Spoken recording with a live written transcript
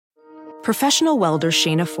Professional welder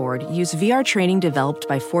Shayna Ford used VR training developed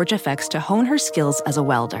by ForgeFX to hone her skills as a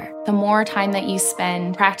welder. The more time that you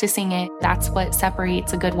spend practicing it, that's what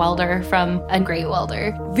separates a good welder from a great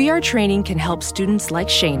welder. VR training can help students like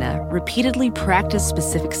Shayna repeatedly practice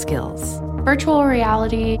specific skills. Virtual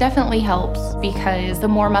reality definitely helps because the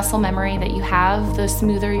more muscle memory that you have, the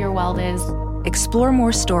smoother your weld is. Explore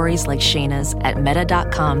more stories like Shayna's at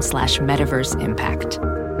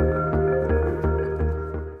meta.com/metaverseimpact.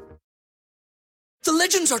 The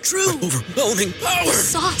legends are true. Overwhelming power! The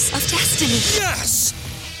sauce of destiny. Yes!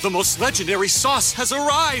 The most legendary sauce has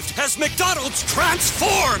arrived as McDonald's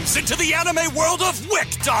transforms into the anime world of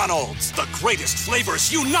WickDonald's. The greatest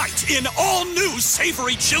flavors unite in all new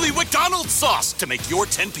savory chili McDonald's sauce to make your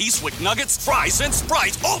 10-piece Wick Nuggets, fries, and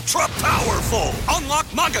Sprite ultra-powerful. Unlock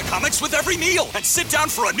manga comics with every meal and sit down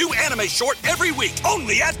for a new anime short every week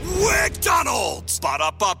only at WickDonald's.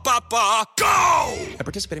 Ba-da-ba-ba-ba, go! At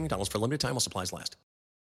participating McDonald's for a limited time while supplies last.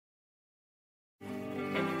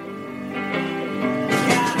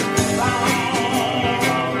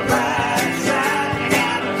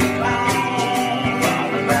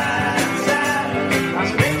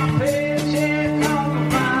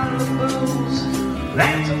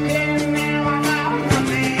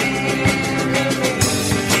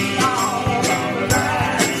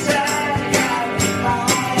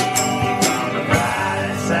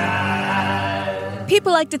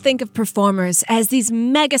 People like to think of performers as these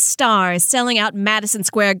mega stars selling out Madison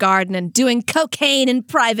Square Garden and doing cocaine in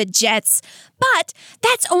private jets. But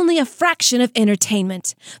that's only a fraction of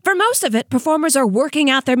entertainment. For most of it, performers are working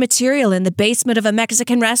out their material in the basement of a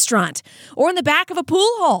Mexican restaurant, or in the back of a pool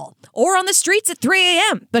hall, or on the streets at 3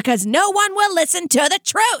 a.m. because no one will listen to the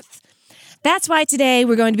truth. That's why today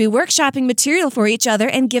we're going to be workshopping material for each other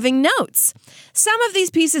and giving notes. Some of these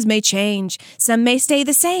pieces may change, some may stay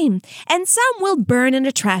the same, and some will burn in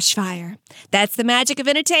a trash fire. That's the magic of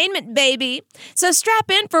entertainment, baby. So strap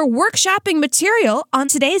in for workshopping material on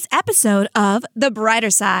today's episode of The Brighter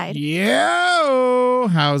Side. Yo!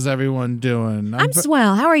 How's everyone doing? I'm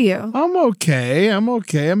swell. How are you? I'm okay.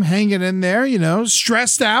 I'm hanging in there,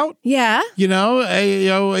 stressed out. Yeah?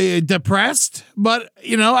 Depressed, but,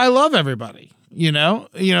 I love everybody, Yeah.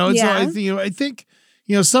 I think,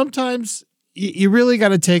 sometimes you really got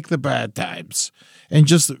to take the bad times and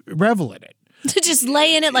just revel in it. Just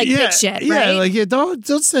lay in it like pig shit, right? Yeah, don't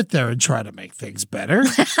sit there and try to make things better.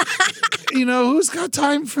 Who's got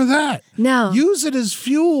time for that? No. Use it as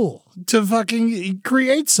fuel to fucking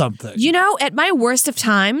create something. At my worst of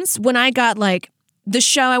times, when I got the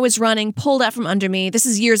show I was running pulled out from under me, this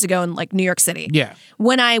is years ago in New York City. Yeah.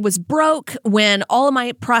 When I was broke, when all of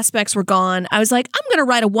my prospects were gone, I was like, I'm going to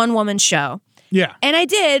write a one-woman show. Yeah. And I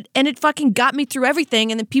did, and it fucking got me through everything,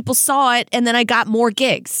 and then people saw it, and then I got more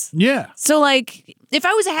gigs. Yeah. So, if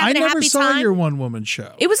I was having a happy time... I never saw your one-woman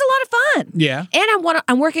show. It was a lot of fun. Yeah. And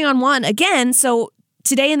I'm working on one again, so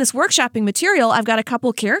today in this workshopping material, I've got a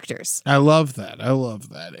couple characters. I love that.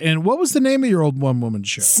 And what was the name of your old one-woman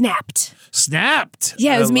show? Snapped.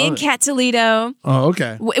 Yeah, it was me and Kat Toledo. Oh,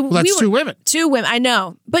 okay. That's two women. Two women, I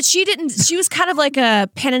know. But she was kind of like a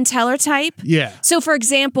Penn and Teller type. Yeah. So for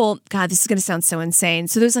example, God, this is going to sound so insane.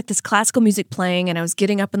 So there's this classical music playing and I was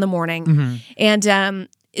getting up in the morning and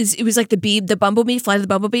it was like the bumblebee, Flight of the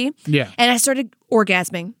Bumblebee. Yeah. And I started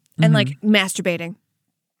orgasming and masturbating.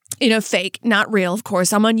 Fake, not real, of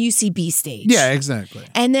course. I'm on UCB stage. Yeah, exactly.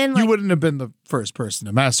 And then you wouldn't have been the first person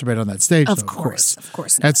to masturbate on that stage. Of course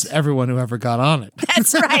not. That's everyone who ever got on it.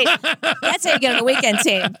 That's right. That's how you get on the weekend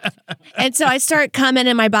team. And so I start coming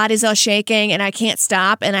and my body's all shaking and I can't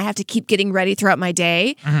stop and I have to keep getting ready throughout my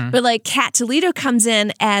day. But Kat Toledo comes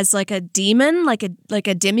in as a demon, like a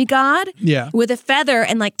demigod with a feather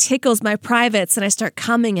and tickles my privates and I start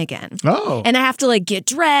coming again. Oh. And I have to get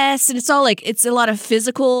dressed and it's all it's a lot of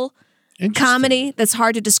physical comedy that's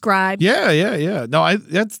hard to describe. Yeah. No,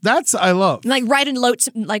 that's I love. Write a note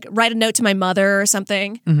to my mother or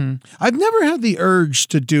something. I've never had the urge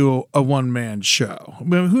to do a one-man show. I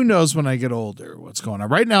mean, who knows when I get older what's going on.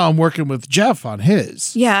 Right now I'm working with Jeff on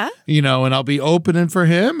his. Yeah. And I'll be opening for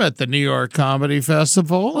him at the New York Comedy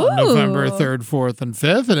Festival on November 3rd, 4th, and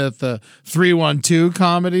 5th, and at the 312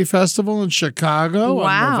 Comedy Festival in Chicago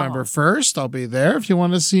on November 1st. I'll be there if you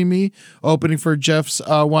want to see me opening for Jeff's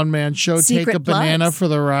one-man show. Secret Take a Banana plugs. for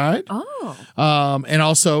the Ride. Oh. And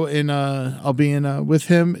also I'll be in with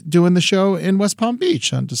him doing the show in West Palm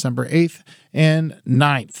Beach on December 8th and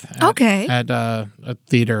 9th. At a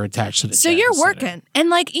theater attached to the So you're working.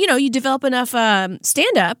 And you develop enough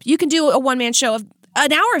stand-up, you can do a one-man show of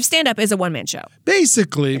an hour of stand-up is a one-man show.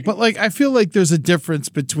 Basically, but I feel like there's a difference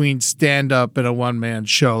between stand-up and a one-man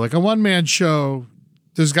show. A one-man show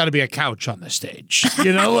there's got to be a couch on the stage,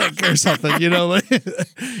 you know, like or something, you know, like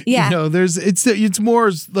Yeah. you know, it's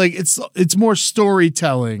more like it's more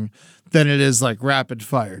storytelling than it is like rapid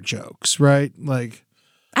fire jokes, right? Like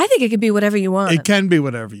I think it could be whatever you want. it can be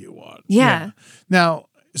whatever you want. Yeah. Now,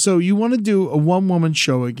 so you want to do a one-woman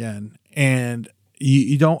show again, and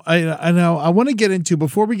you don't. I know. I want to get into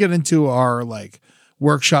before we get into our like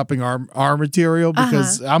workshopping our material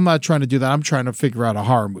because I'm not trying to do that. I'm trying to figure out a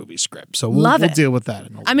horror movie script. So we'll deal with that.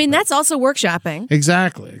 I mean, that's also workshopping.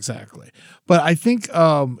 Exactly. But I think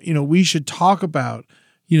you know, we should talk about,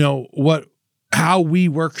 you know, how we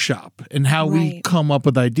workshop and how we come up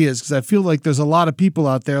with ideas, because I feel like there's a lot of people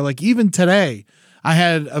out there. Like even today, I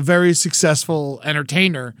had a very successful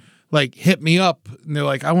entertainer like hit me up and they're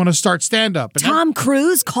like, I want to start stand up. Tom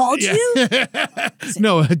Cruise called you?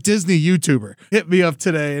 No, a Disney YouTuber hit me up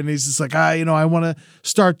today and he's just like, you know, I want to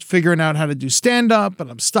start figuring out how to do stand up, and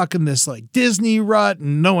I'm stuck in this like Disney rut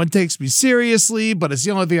and no one takes me seriously, but it's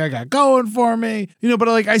the only thing I got going for me. You know, but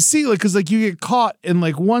like I see like, cause like you get caught in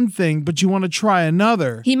like one thing, but you want to try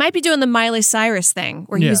another. He might be doing the Miley Cyrus thing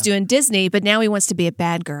where he was doing Disney, but now he wants to be a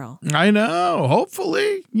bad girl. I know.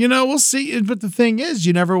 Hopefully, you know, we'll see. But the thing is,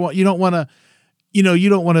 you don't want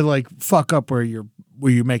to like fuck up where you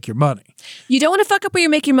make your money. You don't want to fuck up where you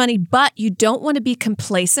make your money, but you don't want to be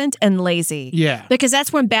complacent and lazy. Yeah. Because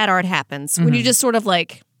that's when bad art happens. When you just sort of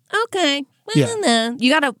like, okay, well, no.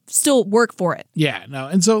 You got to still work for it. Yeah, no.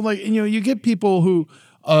 And so like, you know, you get people who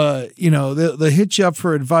you know, they hit you up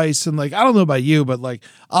for advice, and like, I don't know about you, but like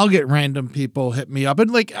I'll get random people hit me up,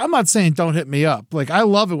 and like, I'm not saying don't hit me up. Like, I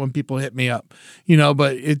love it when people hit me up, you know,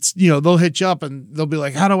 but it's, you know, they'll hit you up and they'll be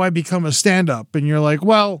like, how do I become a stand-up? And you're like,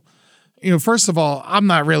 well, you know, first of all, I'm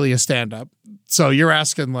not really a stand-up. So you're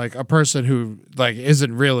asking like a person who like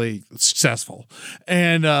isn't really successful.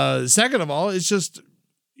 And second of all, it's just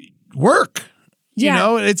work. You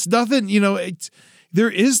know, it's nothing, you know, there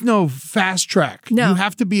is no fast track. No. You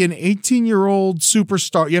have to be an 18-year-old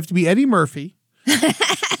superstar. You have to be Eddie Murphy.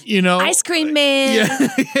 You know, Ice Cream Man.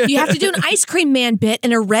 Yeah. You have to do an Ice Cream Man bit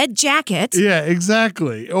in a red jacket. Yeah,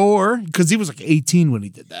 exactly. Or because he was like 18 when he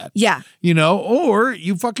did that. Yeah. You know, or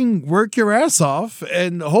you fucking work your ass off,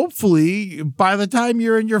 and hopefully by the time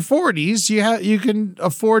you're in your 40s, you can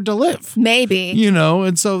afford to live. Maybe. You know,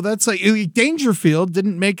 and so that's like Dangerfield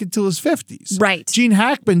didn't make it till his 50s. Right. Gene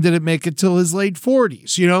Hackman didn't make it till his late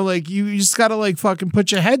 40s. You know, like you just got to like fucking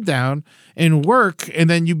put your head down and work, and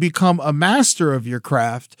then you become a master of your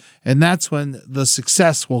craft, and that's when the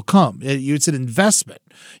success will come. It's an investment.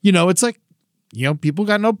 You know, it's like, you know, people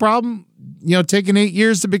got no problem, you know, taking 8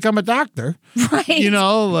 years to become a doctor. Right. You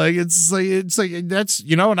know, like it's like that's,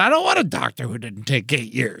 you know, and I don't want a doctor who didn't take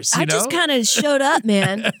 8 years. I just kind of showed up,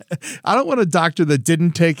 man. I don't want a doctor that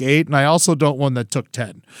didn't take 8, and I also don't want one that took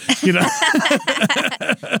 10. You know?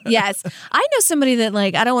 Yes. I know somebody that,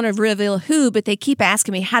 like, I don't want to reveal who, but they keep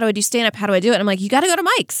asking me, how do I do stand-up? How do I do it? And I'm like, you got to go to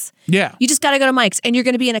Mike's. Yeah. You just got to go to Mike's, and you're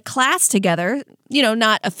going to be in a class together, you know,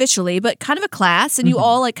 not officially, but kind of a class, and you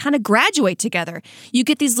all like kind of graduate together. You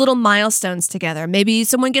get these little milestones together. Maybe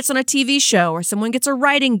someone gets on a TV show or someone gets a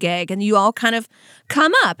writing gig, and you all kind of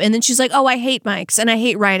come up. And then she's like, oh, I hate Mike's, and I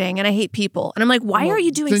hate writing, and I hate people. And I'm like, why are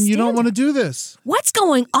you doing Then you stand-up? don't want to do this. What's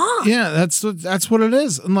going on? Yeah, that's what it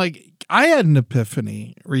is. And like, I had an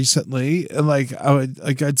epiphany recently, like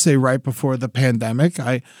I'd say right before the pandemic.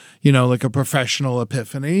 You know, like a professional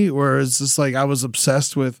epiphany, where it's just like I was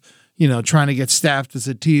obsessed with, you know, trying to get staffed as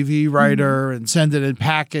a TV writer and send it in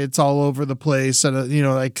packets all over the place, and you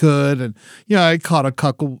know, I could, and you know, I caught a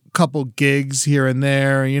couple gigs here and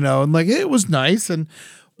there, you know, and like it was nice,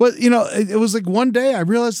 but you know, it was like one day I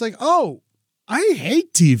realized like, oh, I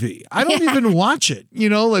hate TV. I don't even watch it. You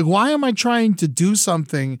know, like why am I trying to do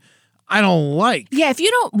something I don't like? Yeah, if you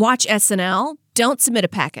don't watch SNL, don't submit a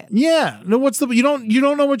packet. Yeah. No, you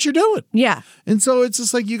don't know what you're doing. Yeah. And so it's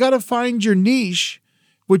just like you got to find your niche,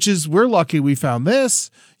 which is, we're lucky we found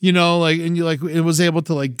this, you know, like, and you like, it was able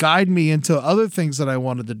to like guide me into other things that I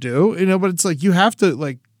wanted to do, you know, but it's like you have to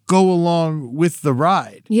like go along with the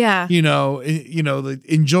ride. Yeah. You know, like,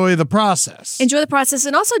 enjoy the process. Enjoy the process,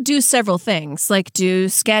 and also do several things, like do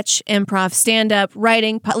sketch, improv, stand-up,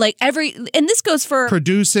 writing, like and this goes for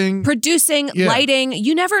producing, lighting.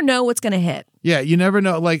 You never know what's going to hit. Yeah, you never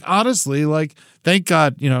know. Like, honestly, like, thank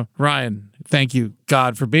God, you know, Ryan, thank you,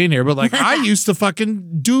 God, for being here. But like, I used to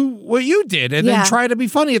fucking do what you did and then try to be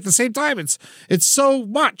funny at the same time. It's so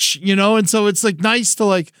much, you know? And so it's like nice to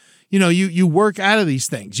like, you know, you work out of these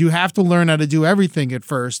things. You have to learn how to do everything at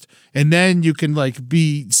first, and then you can like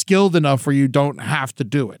be skilled enough where you don't have to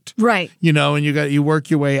do it. Right. You know, and you work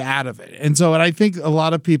your way out of it. And so, and I think a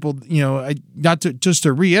lot of people, you know, just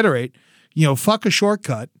to reiterate, fuck a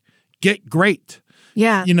shortcut, get great.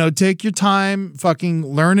 Yeah. Take your time, fucking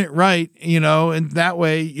learn it right, and that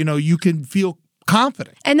way, you can feel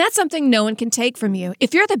confident. And that's something no one can take from you.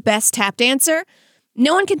 If you're the best tap dancer,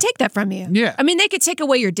 no one can take that from you. Yeah. I mean, they could take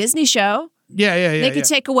away your Disney show. Yeah. They could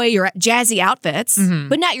take away your jazzy outfits,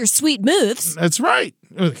 but not your sweet moves. That's right.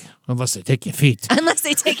 Unless they take your feet. Unless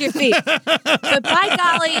they take your feet. But by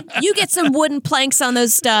golly, you get some wooden planks on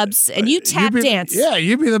those stubs and you tap dance. Yeah,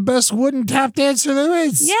 you'd be the best wooden tap dancer there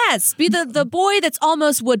is. Yes, be the boy that's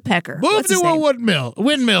almost woodpecker. Move What's to his a name?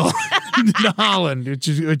 windmill to Holland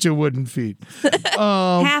with your wooden feet.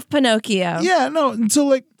 Half Pinocchio. Yeah, no. So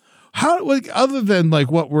like, how other than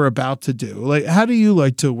like what we're about to do, like how do you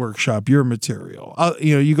like to workshop your material?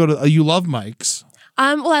 You go to you love mics.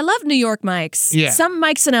 Well, I love New York mics. Yeah. Some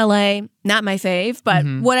mics in LA, not my fave, but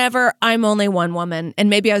whatever. I'm only one woman, and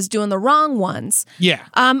maybe I was doing the wrong ones. Yeah.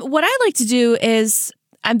 What I like to do is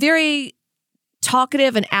I'm very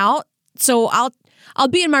talkative and out, so I'll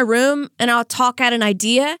be in my room and I'll talk out an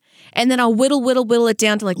idea, and then I'll whittle it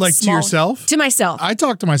down to like to yourself. To myself. I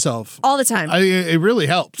talk to myself all the time. It really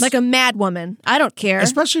helps. Like a mad woman. I don't care.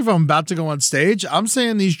 Especially if I'm about to go on stage, I'm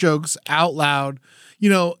saying these jokes out loud.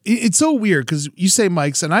 It's so weird because you say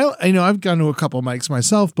mics, and I know I've gone to a couple mics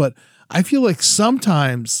myself, but I feel like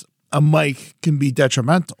sometimes a mic can be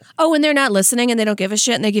detrimental. Oh, when they're not listening and they don't give a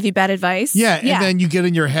shit and they give you bad advice? Yeah, and then you get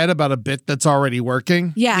in your head about a bit that's already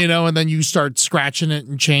working. Yeah. And then you start scratching it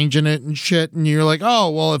and changing it and shit, and you're like, oh,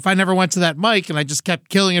 well, if I never went to that mic and I just kept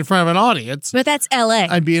killing in front of an audience. But that's LA.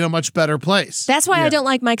 I'd be in a much better place. That's why I don't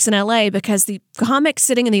like mics in LA, because the comics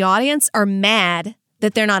sitting in the audience are mad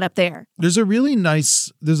that they're not up there. There's a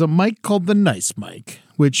mic called the Nice Mic,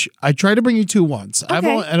 which I tried to bring you to once. Okay.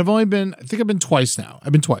 I've been twice now.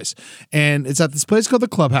 I've been twice. And it's at this place called the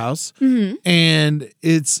Clubhouse. And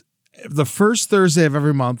it's the first Thursday of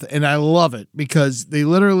every month. And I love it because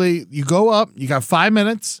you go up, you got 5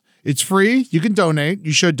 minutes. It's free. You can donate.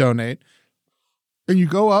 You should donate. And you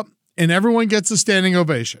go up and everyone gets a standing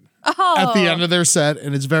ovation. At the end of their set,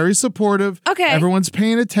 and it's very supportive. Okay. Everyone's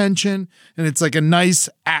paying attention, and it's like a nice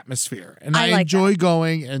atmosphere. And I like enjoy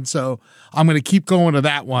going, and so I'm going to keep going to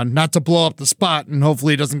that one, not to blow up the spot, and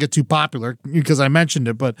hopefully it doesn't get too popular because I mentioned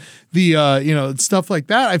it. But the stuff like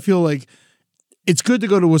that, I feel like it's good to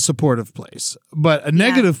go to a supportive place, but a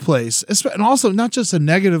negative place, and also not just a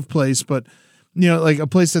negative place, but like a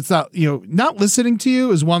place that's not listening to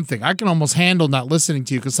you is one thing. I can almost handle not listening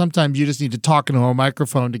to you because sometimes you just need to talk into a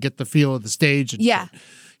microphone to get the feel of the stage. And yeah.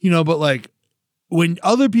 shit. But like when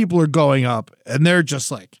other people are going up and they're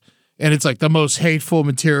just like, and it's like the most hateful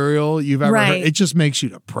material you've ever heard, it just makes you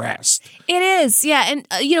depressed. It is. Yeah. And,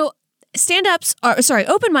 open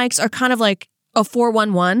mics are kind of like a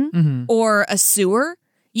 411 or a sewer.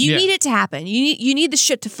 You need it to happen. You need the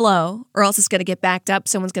shit to flow, or else it's going to get backed up.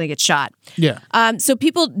 Someone's going to get shot. Yeah. So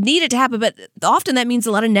people need it to happen, but often that means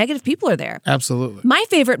a lot of negative people are there. Absolutely. My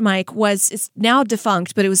favorite mic it's now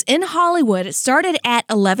defunct, but it was in Hollywood. It started at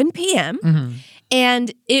 11 p.m.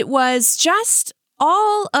 And it was just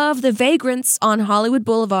all of the vagrants on Hollywood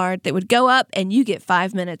Boulevard that would go up, and you get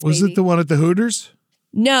 5 minutes. Was it the one at the Hooters?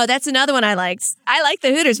 No, that's another one I liked. I like the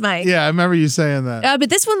Hooters mic. Yeah, I remember you saying that. But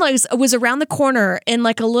this one was around the corner in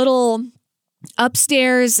like a little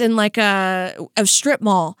upstairs in like a strip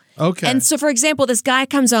mall. Okay. And so, for example, this guy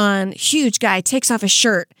comes on, huge guy, takes off his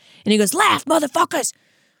shirt, and he goes, "Laugh, motherfuckers!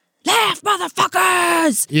 Laugh,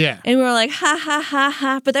 motherfuckers!" Yeah. And we were like, ha, ha, ha,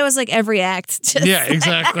 ha. But that was like every act. Yeah,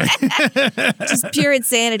 exactly. Just pure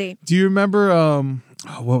insanity. Do you remember,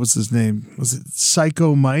 what was his name? Was it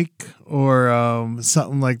Psycho Mike or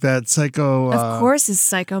something like that? Psycho. Of course, it's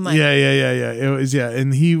Psycho Mike. Yeah. It was, yeah.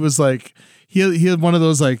 And he was like, he had one of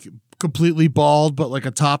those like completely bald, but like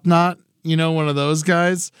a top knot, one of those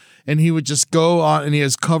guys. And he would just go on, and he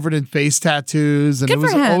was covered in face tattoos. And Good it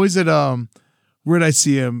was for him. always at, where'd I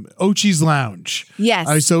see him? Ochi's Lounge. Yes.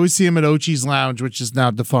 I used to always see him at Ochi's Lounge, which is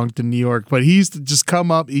now defunct in New York. But he used to just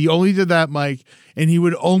come up. He only did that mic, and he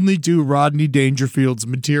would only do Rodney Dangerfield's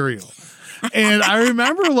material. And I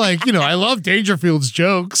remember, I love Dangerfield's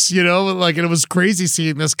jokes, and it was crazy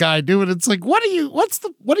seeing this guy do it. It's like, what are you doing?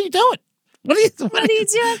 What are you doing?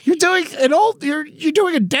 You're doing you're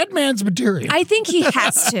doing a dead man's material. I think he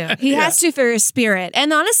has to. He has to for his spirit.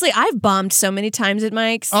 And honestly, I've bombed so many times at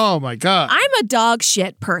mics. Oh my God. I'm a dog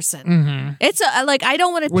shit person. It's I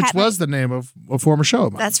don't want to Which was the name of a former show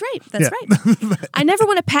of mine. That's right. That's right. I never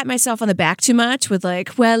want to pat myself on the back too much with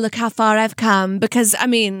well, look how far I've come, because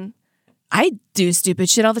I do stupid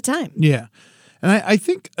shit all the time. Yeah. And I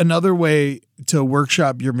think another way to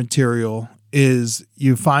workshop your material is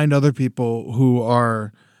you find other people who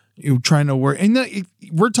are, you're trying to work. And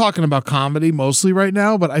we're talking about comedy mostly right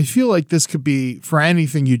now, but I feel like this could be for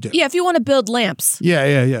anything you do. Yeah, if you want to build lamps.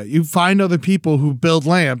 Yeah. You find other people who build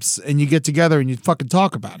lamps and you get together and you fucking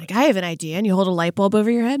talk about it. Like, I have an idea, and you hold a light bulb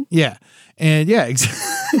over your head? Yeah. And yeah, exactly.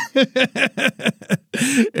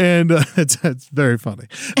 And it's very funny.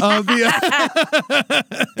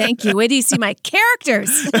 Thank you. Where do you see my characters?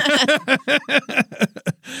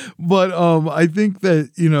 But I think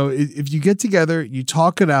that, if you get together, you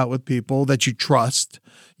talk it out with people that you trust,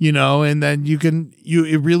 and then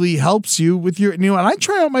it really helps you with your, and I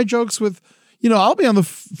try out my jokes with, I'll be on the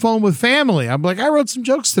phone with family. I'm like, I wrote some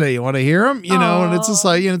jokes today. You want to hear them? And it's just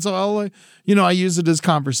like, it's all like, I use it as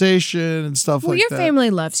conversation and stuff like that. Well, your family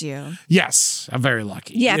loves you. Yes. I'm very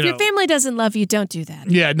lucky. Yeah. If your family doesn't love you, don't do that.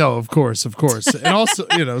 Yeah. No, of course. And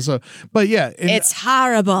also, but yeah. It's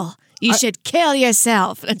horrible. You should kill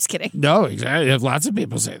yourself. I'm just kidding. No, exactly. Lots of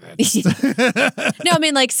people say that. No, I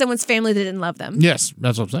mean like someone's family that didn't love them. Yes,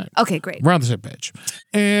 that's what I'm saying. Okay, great. We're on the same page.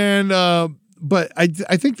 And, but I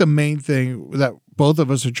think the main thing that both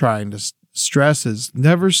of us are trying to stress is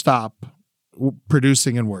never stop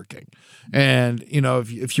producing and working. And,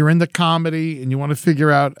 if you're into comedy and you want to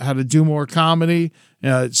figure out how to do more comedy,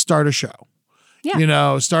 start a show.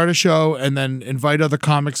 Yeah. Start a show and then invite other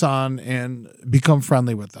comics on and become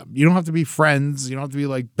friendly with them. You don't have to be friends. You don't have to be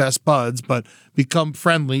like best buds, but become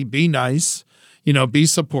friendly, be nice, be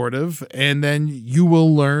supportive, and then you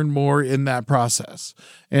will learn more in that process.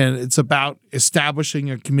 And it's about establishing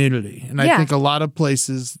a community. And I think a lot of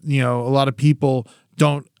places, a lot of people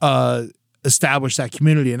don't establish that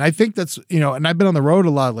community. And I think that's, and I've been on the road a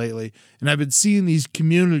lot lately, and I've been seeing these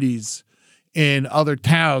communities in other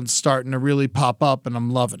towns starting to really pop up, and I'm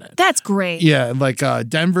loving it. That's great. Yeah, like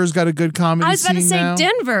Denver's got a good comedy scene. I was about to say now.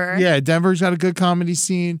 Denver. Yeah, Denver's got a good comedy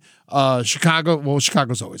scene.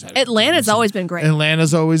 Chicago's always had it. Atlanta's always been great.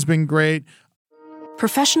 Atlanta's always been great.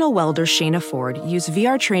 Professional welder Shayna Ford used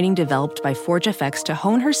VR training developed by ForgeFX to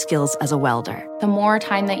hone her skills as a welder. The more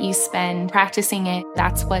time that you spend practicing it,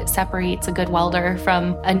 that's what separates a good welder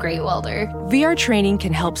from a great welder. VR training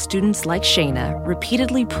can help students like Shayna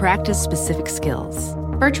repeatedly practice specific skills.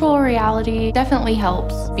 Virtual reality definitely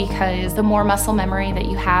helps because the more muscle memory that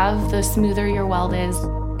you have, the smoother your weld is.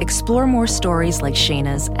 Explore more stories like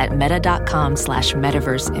Shayna's at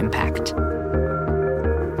meta.com/metaverseimpact.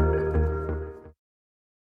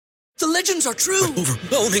 The legends are true.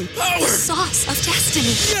 Overwhelming power! The sauce of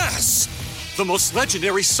destiny. Yes! The most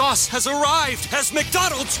legendary sauce has arrived as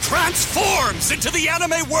McDonald's transforms into the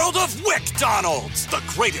anime world of WickDonald's. The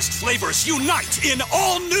greatest flavors unite in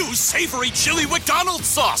all new savory chili McDonald's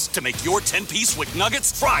sauce to make your 10-piece Wick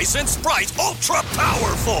Nuggets, fries, and Sprite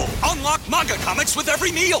ultra-powerful. Unlock manga comics with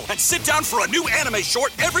every meal and sit down for a new anime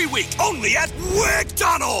short every week only at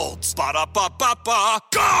WickDonald's. Ba-da-ba-ba-ba,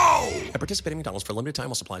 go! At participating McDonald's for a limited time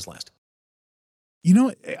while supplies last.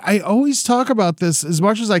 I always talk about this as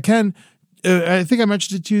much as I can. I think I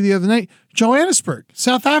mentioned it to you the other night. Johannesburg,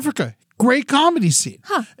 South Africa, great comedy scene.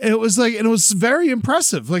 Huh. It was very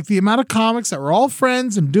impressive. Like the amount of comics that were all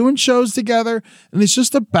friends and doing shows together. And it's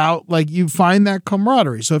just about like you find that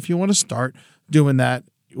camaraderie. So if you want to start doing that,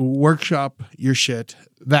 workshop your shit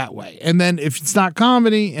that way. And then if it's not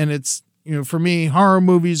comedy and it's, for me, horror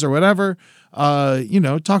movies or whatever,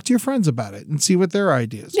 talk to your friends about it and see what their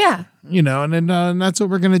ideas are. And then that's what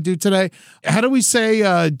we're going to do today. How do we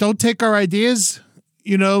say, don't take our ideas?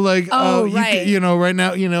 Right now,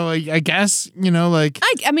 I guess,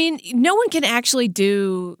 I mean, no one can actually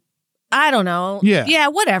do, I don't know. Yeah,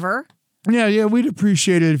 whatever. Yeah, we'd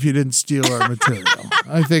appreciate it if you didn't steal our material.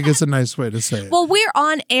 I think it's a nice way to say it. Well, we're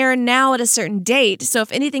on air now at a certain date, so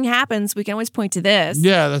if anything happens, we can always point to this.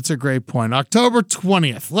 Yeah, that's a great point. October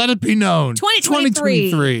 20th. Let it be known.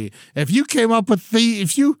 2023. If you came up with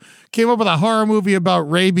a horror movie about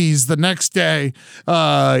rabies the next day,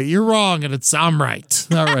 you're wrong, and I'm right.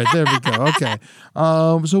 All right, there we go. Okay.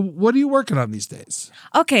 So what are you working on these days?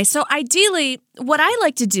 Okay, so ideally, what I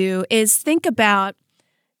like to do is think about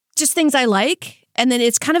just things I like, and then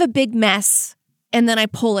it's kind of a big mess, and then I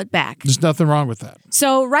pull it back. There's nothing wrong with that.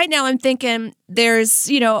 So right now I'm thinking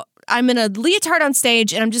I'm in a leotard on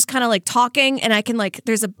stage, and I'm just kind of like talking, and I can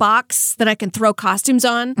there's a box that I can throw costumes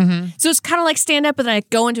on. Mm-hmm. So it's kind of like stand up, and then I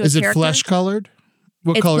go into a character. Is it flesh colored?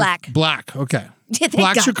 What it's color? Black. Black, okay. Yeah,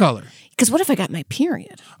 Black's your color. Because what if I got my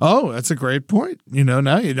period? Oh, that's a great point. Now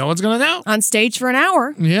no one's going to know. On stage for an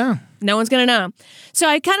hour. Yeah. No one's going to know. So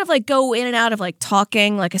I kind of go in and out of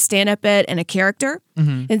talking like a stand-up bit and a character.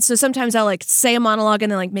 Mm-hmm. And so sometimes I'll say a monologue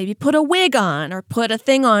and then maybe put a wig on or put a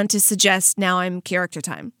thing on to suggest now I'm character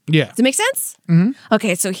time. Yeah. Does it make sense? Mm-hmm.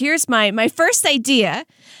 Okay, so here's my first idea.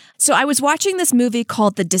 So I was watching this movie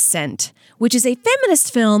called The Descent, which is a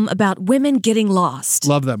feminist film about women getting lost.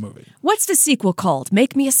 Love that movie. What's the sequel called?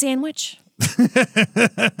 Make Me a Sandwich?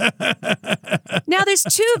 Now, there's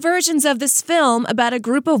two versions of this film about a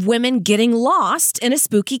group of women getting lost in a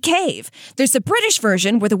spooky cave. There's the British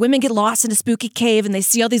version where the women get lost in a spooky cave and they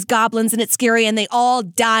see all these goblins and it's scary and they all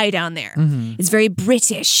die down there. Mm-hmm. It's very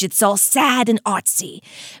British. It's all sad and artsy.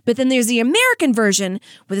 But then there's the American version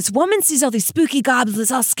where this woman sees all these spooky goblins.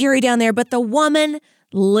 It's all scary down there, but the woman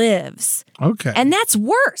lives. Okay. And that's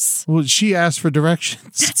worse. Well, she asked for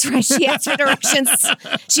directions. That's right. She asked for directions.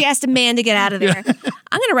 She asked a man to get out of there.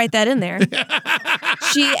 I'm going to write that in there.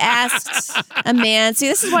 She asked a man. See,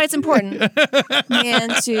 this is why it's important. Man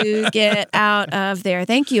to get out of there.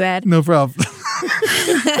 Thank you, Ed. No problem.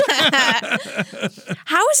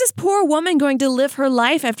 How is this poor woman going to live her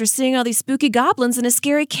life after seeing all these spooky goblins in a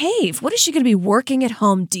scary cave? What is she going to be working at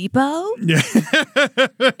Home Depot? Yeah.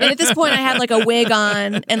 And at this point, I had like a wig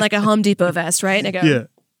on and like a Home Depot vest, right? And I go, yeah.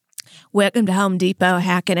 Welcome to Home Depot.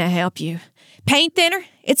 How can I help you? Paint thinner?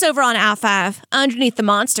 It's over on aisle 5, underneath the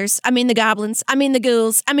monsters. I mean the goblins. I mean the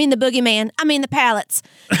ghouls. I mean the boogeyman. I mean the pallets.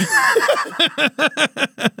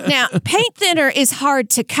 Now, paint thinner is hard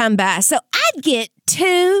to come by, so I'd get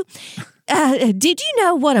 2. Did you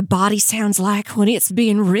know what a body sounds like when it's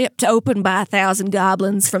being ripped open by 1,000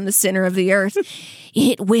 goblins from the center of the earth?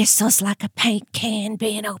 It whistles like a paint can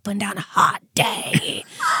being opened on a hot day.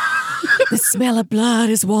 The smell of blood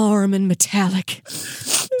is warm and metallic.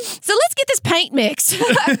 So let's get this paint mix.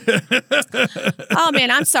 Oh, man,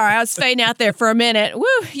 I'm sorry. I was fading out there for a minute. Woo!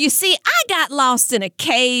 You see, I got lost in a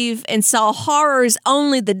cave and saw horrors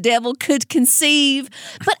only the devil could conceive.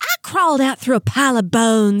 But I crawled out through a pile of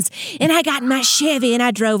bones, and I got in my Chevy, and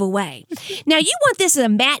I drove away. Now, you want this as a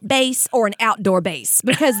matte base or an outdoor base?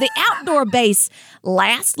 Because the outdoor base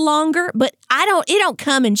lasts longer, but it don't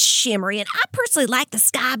come in shimmery. And I personally like the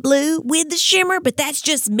sky blue with the shimmer, but that's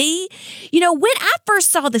just me. You know, when I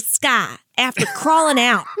first saw the sky after crawling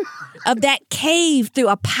out of that cave through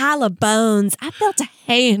a pile of bones, I felt a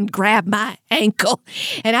hand grab my ankle,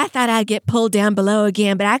 and I thought I'd get pulled down below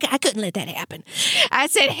again, but I couldn't let that happen. I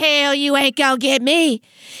said, hell, you ain't gonna get me.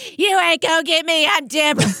 You ain't gonna get me. I'm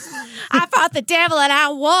Deborah. I fought the devil and I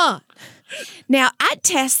won. Now, I'd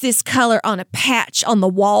test this color on a patch on the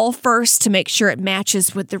wall first to make sure it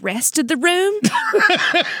matches with the rest of the room.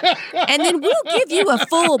 And then we'll give you a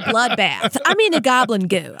full bloodbath. I mean a goblin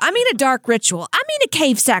goo. I mean a dark ritual. I mean a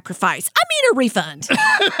cave sacrifice. I mean a refund.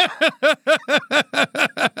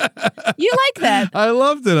 You like that? I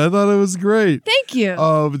loved it. I thought it was great. Thank you.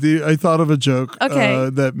 I thought of a joke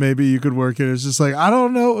that maybe you could work in. It's just like, I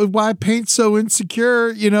don't know why paint's so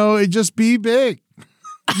insecure. You know, it just be big.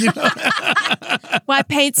 You know? Why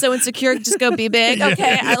paint so insecure? Just go be big.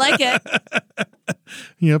 Okay, I like it.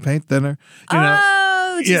 You know, paint thinner. You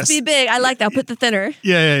know. Just be big. I like that. I'll put the thinner.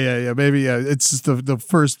 Yeah. Maybe it's just the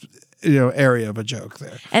first area of a joke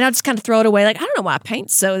there. And I'll just kind of throw it away. Like, I don't know why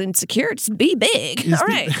paint's so insecure. Just be big. All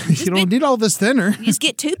right. You don't need all this thinner. You just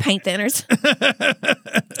get 2 paint thinners.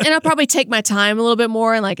 And I'll probably take my time a little bit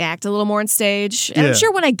more and like act a little more on stage. And I'm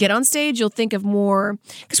sure when I get on stage, you'll think of more,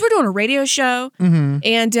 because we're doing a radio show. Mm-hmm.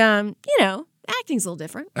 And, acting's a little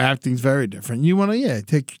different. Acting's very different. You want to,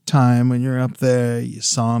 take your time when you're up there. You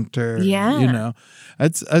saunter. Yeah. You know, I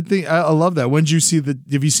think I love that. When did you see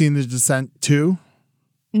have you seen The Descent 2?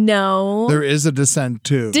 No. There is a Descent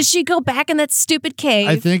 2. Does she go back in that stupid cave?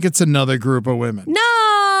 I think it's another group of women.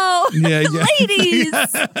 No. Yeah. Ladies.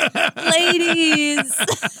 Ladies.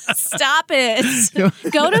 Stop it.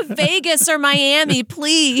 Go to Vegas or Miami,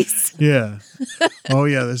 please. Yeah. Oh,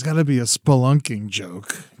 yeah. There's got to be a spelunking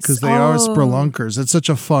joke because they are spelunkers. It's such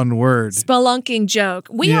a fun word. Spelunking joke.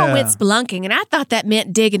 We all went spelunking, and I thought that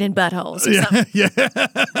meant digging in buttholes or something. Yeah.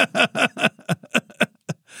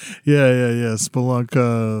 Yeah.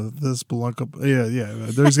 Spelunka, the Spelunka. Yeah.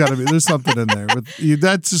 There's something in there.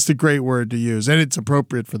 That's just a great word to use, and it's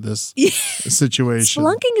appropriate for this situation.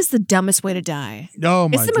 Spelunking is the dumbest way to die. Oh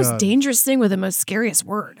my God! It's the most dangerous thing with the most scariest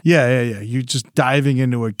word. Yeah. You're just diving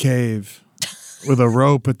into a cave with a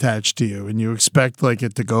rope attached to you, and you expect like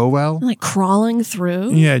it to go well. Like crawling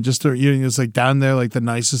through. Yeah, it's like down there. Like the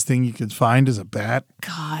nicest thing you could find is a bat.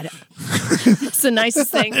 God, it's the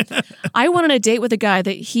nicest thing. I went on a date with a guy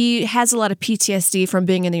that he has a lot of PTSD from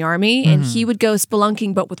being in the Army, and he would go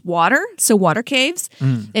spelunking, but with water, so water caves.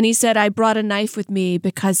 And he said, I brought a knife with me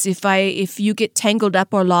because if you get tangled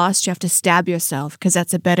up or lost, you have to stab yourself because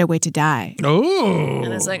that's a better way to die. Oh.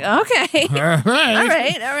 And I was like, okay. All right. All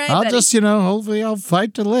right. I'll just, hold basically, I'll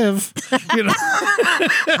fight to live. You know,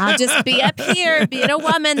 I'll just be up here being a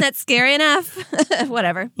woman. That's scary enough.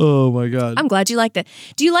 Whatever. Oh my God. I'm glad you liked it.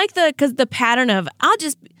 Do you like the pattern of how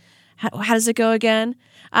does it go again?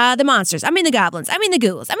 The monsters. I mean the goblins. I mean the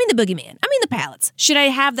ghouls. I mean the boogeyman. I mean the pallets. Should I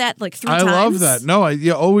have that like 3 times? I love that. No,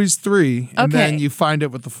 always 3, and Okay. then you find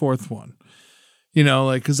it with the 4th one. You know,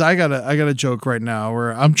 like, because I got a joke right now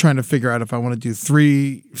where I'm trying to figure out if I want to do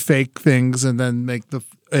 3 fake things and then make the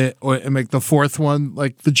 4th one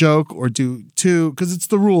like the joke, or do 2, because it's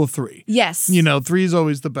the rule of 3. Yes. You know, 3 is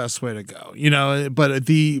always the best way to go. You know, but at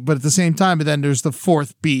the same time, but then there's the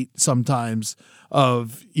 4th beat sometimes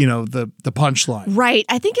of, you know, the punchline. Right.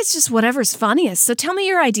 I think it's just whatever's funniest. So tell me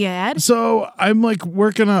your idea, Ed. So I'm like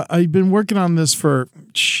I've been working on this for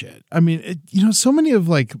shit. I mean, so many of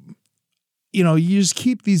like, you know, you just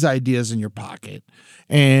keep these ideas in your pocket,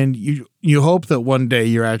 and you hope that one day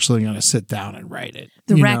you're actually going to sit down and write it.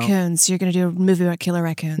 The raccoons. You're going to do a movie about killer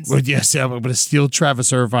raccoons. Well, yes, I'm going to steal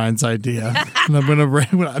Travis Irvine's idea, and I'm going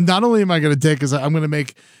to. Not only am I going to take his, I'm going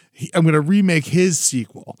to remake his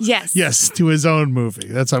sequel. Yes, to his own movie.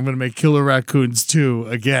 I'm going to make Killer Raccoons 2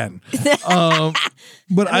 again. But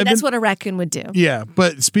that's what a raccoon would do. Yeah,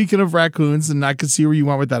 but speaking of raccoons, and I can see where you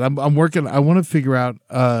want with that. I'm working. I want to figure out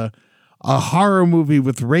a horror movie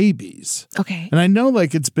with rabies. Okay. And I know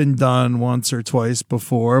like it's been done once or twice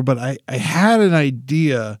before, but I had an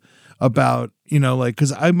idea about, you know, like,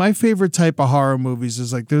 because my favorite type of horror movies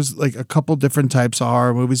is like, there's like a couple different types of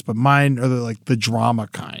horror movies, but mine are like the drama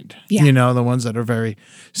kind. Yeah. You know, the ones that are very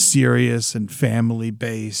serious and family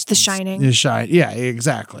based. The Shining. Yeah,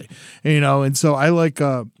 exactly. You know, and so I like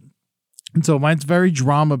and so mine's very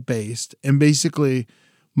drama based, and basically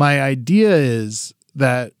my idea is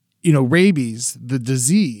that, you know, rabies, the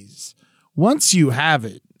disease, once you have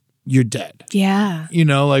it, you're dead. Yeah. You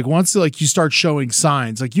know, like once like you start showing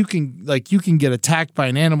signs, like you can get attacked by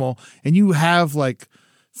an animal, and you have like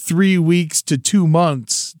 3 weeks to 2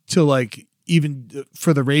 months to like even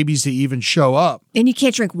for the rabies to even show up. And you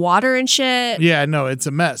can't drink water and shit. Yeah, no, it's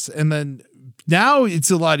a mess. And then now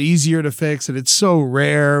it's a lot easier to fix, and it's so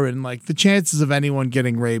rare, and like the chances of anyone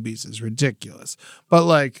getting rabies is ridiculous. But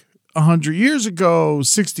like 100 years ago,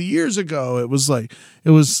 60 years ago, it was,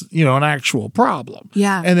 you know, an actual problem.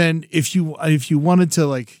 Yeah. And then if you wanted to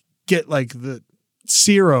like get like the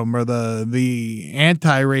serum or the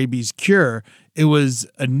anti-rabies cure, it was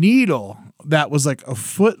a needle that was like a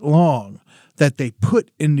foot long that they put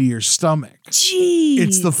into your stomach. Jeez.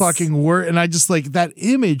 It's the fucking word. And I just like that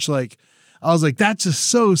image, like, I was like, that's just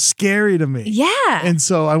so scary to me. Yeah. And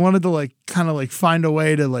so I wanted to like kind of like find a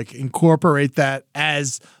way to like incorporate that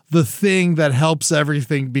as the thing that helps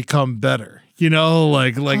everything become better. You know,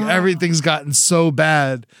 like everything's gotten so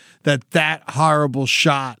bad that horrible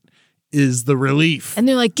shot is the relief. And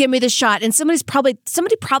they're like, give me the shot. And somebody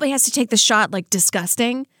probably has to take the shot like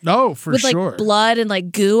disgusting. No, for with sure. Like blood and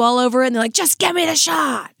like goo all over it. And they're like, just give me the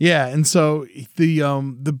shot. Yeah. And so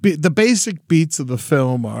the basic beats of the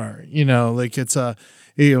film are, you know, like it's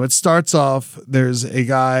it starts off, there's a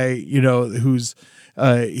guy, you know, who's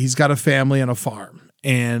he's got a family and a farm.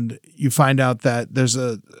 And you find out that there's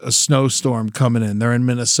a snowstorm coming in. They're in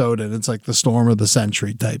Minnesota, and it's like the storm of the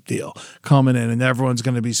century type deal coming in, and everyone's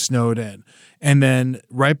going to be snowed in. And then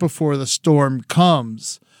right before the storm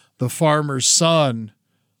comes, the farmer's son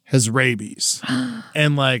has rabies.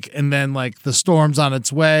 and then the storm's on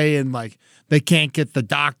its way, and like they can't get the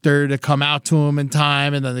doctor to come out to him in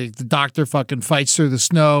time. And then the doctor fucking fights through the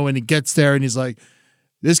snow, and he gets there, and he's like,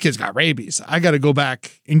 this kid's got rabies. I got to go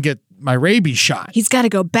back and get my rabies shot. He's got to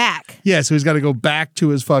go back. Yeah, so he's got to go back to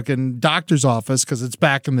his fucking doctor's office because it's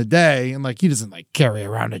back in the day, and like he doesn't like carry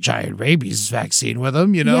around a giant rabies vaccine with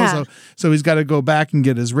him, you know. Yeah. So he's got to go back and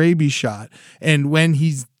get his rabies shot. And when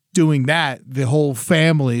he's doing that, the whole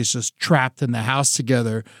family is just trapped in the house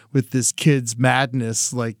together with this kid's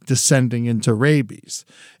madness like descending into rabies.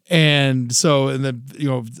 And so, and then, you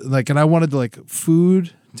know, like, and I wanted to like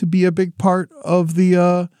food to be a big part of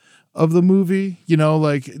the movie, you know,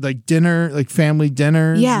 like dinner, like family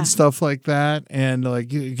dinners and stuff like that. And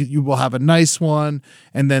like you will have a nice one,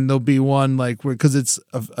 and then there'll be one like because it's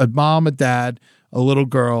a mom, a dad, a little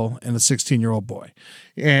girl, and a 16-year-old boy.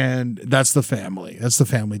 And that's the family. That's the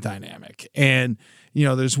family dynamic. And you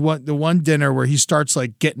know, there's the one dinner where he starts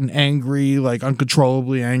like getting angry, like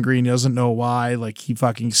uncontrollably angry, and he doesn't know why. Like he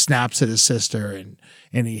fucking snaps at his sister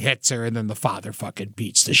and he hits her, and then the father fucking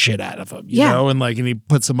beats the shit out of him, you know? And like, and he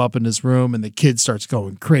puts him up in his room, and the kid starts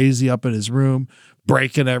going crazy up in his room,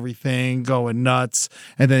 breaking everything, going nuts,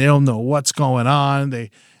 and then they don't know what's going on.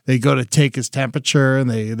 they go to take his temperature,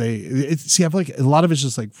 and I have like a lot of it's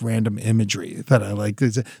just like random imagery that I like.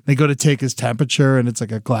 They go to take his temperature, and it's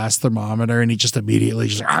like a glass thermometer, and he just immediately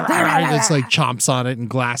just it's like chomps on it, and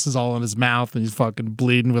glass is all in his mouth, and he's fucking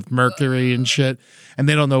bleeding with mercury and shit. And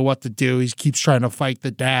they don't know what to do. He keeps trying to fight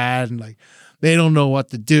the dad, and like they don't know what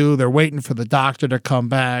to do. They're waiting for the doctor to come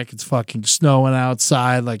back. It's fucking snowing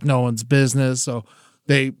outside, like no one's business. So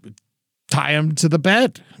they tie him to the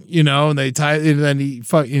bed, and they tie, and then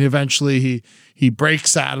eventually he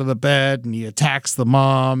breaks out of the bed and he attacks the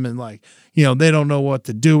mom, and like, they don't know what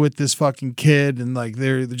to do with this fucking kid, and like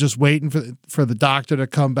they're just waiting for the doctor to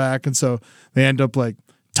come back, and so they end up like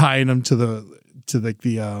tying him to the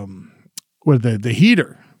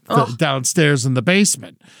heater downstairs in the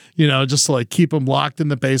basement, just to like keep him locked in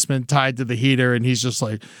the basement, tied to the heater, and he's just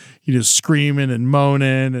like, screaming and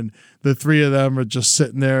moaning, and the three of them are just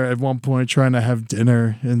sitting there at one point trying to have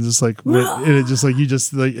dinner, and just like, and it just like,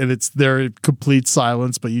 and it's there in complete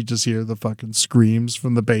silence, but you just hear the fucking screams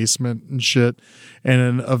from the basement and shit.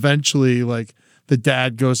 And then eventually, like, the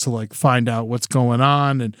dad goes to like find out what's going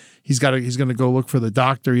on, and he's going to go look for the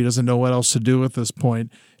doctor. He doesn't know what else to do at this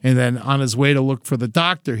point. And then on his way to look for the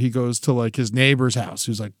doctor, he goes to like his neighbor's house,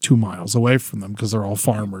 who's like 2 miles away from them, because they're all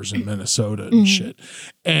farmers in Minnesota and shit.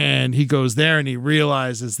 And he goes there and he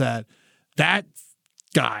realizes that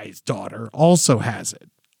guy's daughter also has it.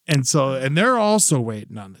 And they're also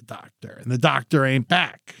waiting on the doctor, and the doctor ain't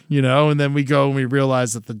back, and then we go and we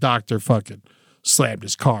realize that the doctor fucking slammed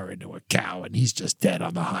his car into a cow, and he's just dead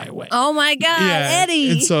on the highway. Oh my God, Eddie.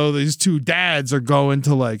 And so these two dads are going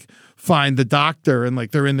to like find the doctor, and like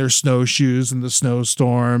they're in their snowshoes in the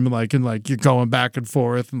snowstorm, and like you're going back and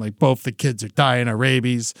forth, and like both the kids are dying of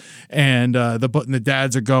rabies, and the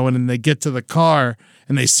dads are going, and they get to the car,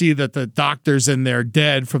 and they see that the doctor's in there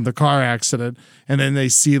dead from the car accident, and then they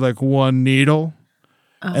see like one needle.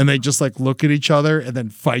 And they just like look at each other and then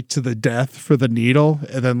fight to the death for the needle.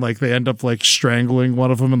 And then like they end up like strangling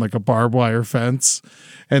one of them in like a barbed wire fence.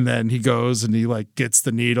 And then he goes and he like gets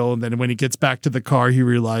the needle. And then when he gets back to the car, he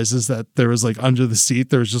realizes that there was like under the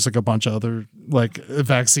seat, there was just like a bunch of other like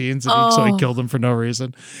vaccines. And so he killed him for no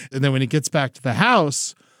reason. And then when he gets back to the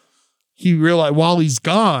house, he realized while he's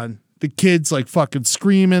gone, the kid's like fucking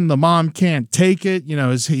screaming. The mom can't take it.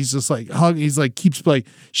 He's just like he's like keeps like,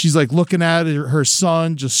 she's like looking at her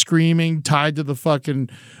son just screaming, tied to the fucking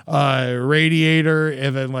radiator.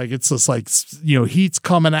 And then like, it's just like, heat's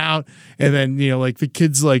coming out. And then, like the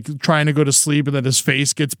kid's like trying to go to sleep, and then his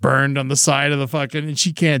face gets burned on the side of the fucking, and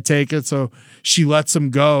she can't take it. So she lets him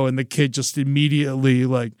go. And the kid just immediately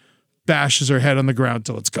like bashes her head on the ground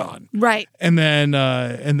till it's gone. Right. And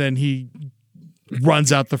then he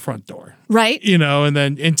runs out the front door, right? And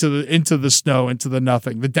then into the snow, into the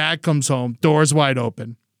nothing. The dad comes home, doors wide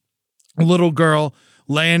open. A little girl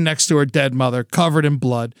laying next to her dead mother, covered in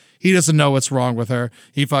blood. He doesn't know what's wrong with her.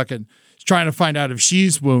 He fucking is trying to find out if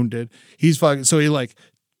she's wounded. He's fucking, so he like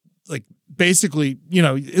basically,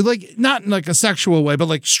 like not in like a sexual way, but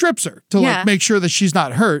like strips her to like make sure that she's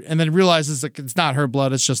not hurt, and then realizes that it's not her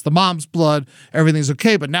blood, it's just the mom's blood. Everything's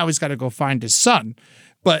okay, but now he's got to go find his son.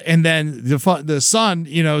 And then the son,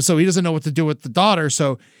 so he doesn't know what to do with the daughter.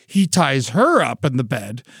 So he ties her up in the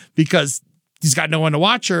bed because he's got no one to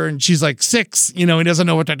watch her. And she's like 6, he doesn't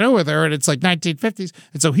know what to do with her. And it's like 1950s.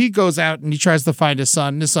 And so he goes out and he tries to find his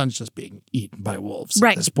son. And his son's just being eaten by wolves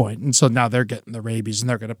at this point. And so now they're getting the rabies, and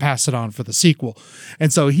they're going to pass it on for the sequel.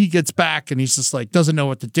 And so he gets back and he's just like, doesn't know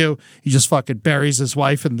what to do. He just fucking buries his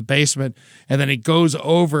wife in the basement. And then he goes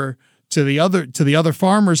over to the other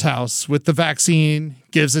farmer's house with the vaccine,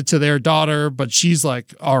 gives it to their daughter, but she's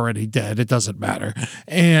like already dead. It doesn't matter.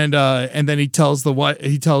 And then he tells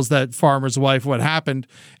that farmer's wife what happened,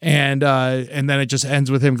 and then it just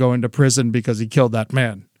ends with him going to prison because he killed that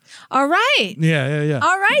man. All right. Yeah.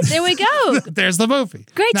 All right, there we go. There's the movie.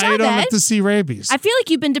 Great now job, you don't Ed. have to see rabies. I feel like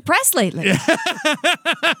you've been depressed lately.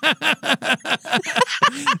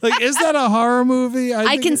 Like, is that a horror movie?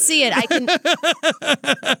 I can see it. I can.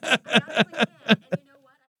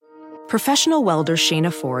 Professional welder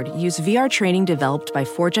Shayna Ford used VR training developed by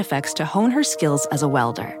ForgeFX to hone her skills as a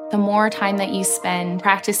welder. The more time that you spend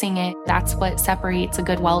practicing it, that's what separates a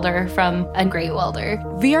good welder from a great welder.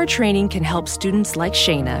 VR training can help students like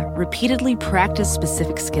Shayna repeatedly practice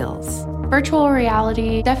specific skills. Virtual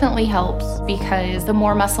reality definitely helps because the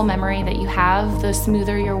more muscle memory that you have, the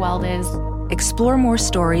smoother your weld is. Explore more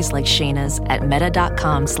stories like Shayna's at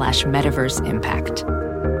meta.com/metaverseimpact.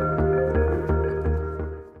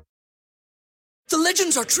 The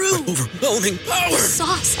legends are true. Overwhelming power! The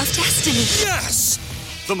sauce of destiny. Yes!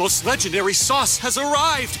 The most legendary sauce has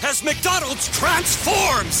arrived as McDonald's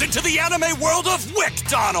transforms into the anime world of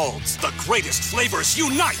WickDonald's. The greatest flavors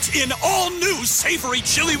unite in all new savory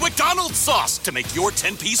chili McDonald's sauce to make your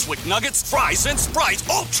 10-piece Wick Nuggets, fries, and Sprite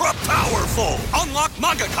ultra-powerful. Unlock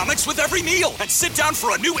manga comics with every meal and sit down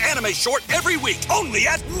for a new anime short every week only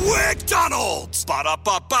at WickDonald's.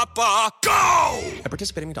 Ba-da-ba-ba-ba, go! At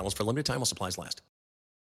participating McDonald's for a limited time while supplies last.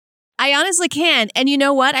 I honestly can. And you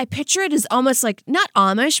know what? I picture it as almost like, not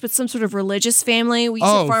Amish, but some sort of religious family. We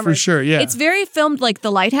used to farmers. For sure, yeah. It's very filmed like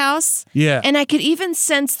The Lighthouse. Yeah. And I could even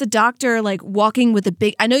sense the doctor like walking with a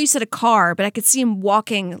big, I know you said a car, but I could see him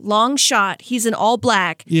walking, long shot. He's in all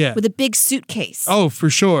black with a big suitcase. Oh, for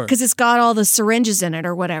sure. Because it's got all the syringes in it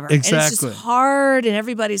or whatever. Exactly. And it's just hard and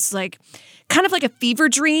everybody's like, kind of like a fever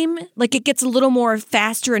dream. Like it gets a little more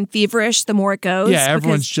faster and feverish the more it goes. Yeah,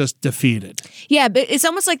 everyone's just defeated. Yeah, but it's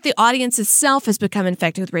almost like the audience itself has become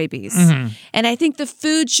infected with rabies. Mm-hmm. And I think the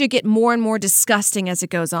food should get more and more disgusting as it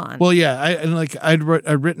goes on. Well, yeah, I'd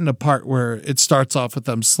written a part where it starts off with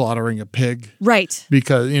them slaughtering a pig. Right.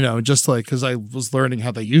 Because, just like, because I was learning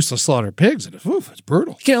how they used to slaughter pigs, and it's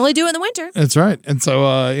brutal. You can only do it in the winter. That's right. And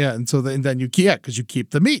so, then you because you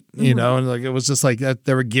keep the meat, and like it was just like that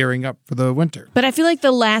they were gearing up for the winter. But I feel like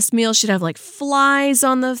the last meal should have like flies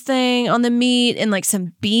on the thing, on the meat, and like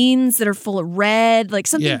some beans that are full of red, like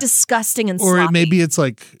something disgusting and sloppy. Or maybe it's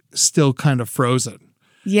like still kind of frozen.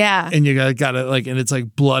 Yeah. And you got it like, and it's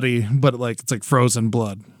like bloody, but like it's like frozen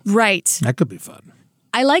blood. Right. That could be fun.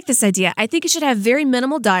 I like this idea. I think it should have very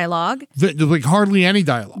minimal dialogue. Like hardly any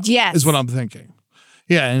dialogue. Yes. Is what I'm thinking.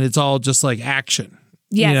 Yeah. And it's all just like action.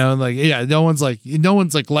 Yes. No one's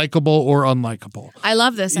like likable or unlikable. I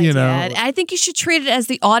love this idea. I think you should treat it as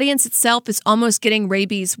the audience itself is almost getting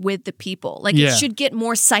rabies with the people. Like it should get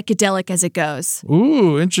more psychedelic as it goes.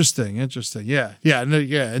 Ooh, interesting. Yeah.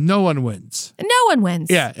 And no one wins. No one wins.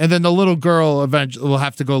 Yeah. And then the little girl eventually will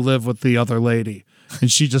have to go live with the other lady.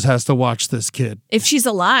 And she just has to watch this kid. If she's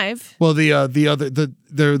alive. Well,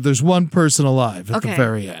 there's one person alive at the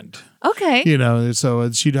very end. Okay. So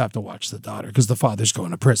she'd have to watch the daughter because the father's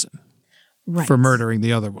going to prison for murdering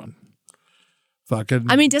the other one. Fucking.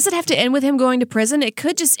 I mean, does it have to end with him going to prison? It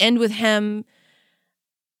could just end with him,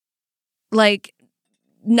 like,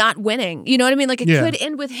 not winning. You know what I mean? Like, it could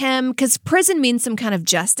end with him because prison means some kind of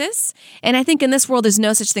justice. And I think in this world, there's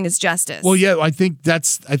no such thing as justice. Well, yeah, I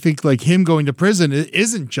think like him going to prison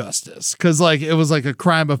isn't justice because like it was like a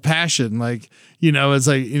crime of passion. Like, it's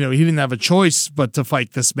like, he didn't have a choice but to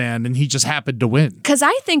fight this man and he just happened to win. Because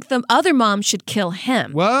I think the other mom should kill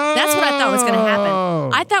him. Whoa. That's what I thought was going to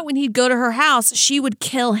happen. I thought when he'd go to her house, she would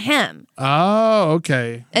kill him. Oh,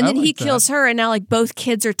 okay. And then he kills her and now like both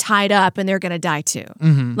kids are tied up and they're going to die too.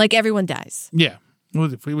 Mm-hmm. Like everyone dies. Yeah. We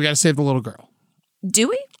got to save the little girl. Do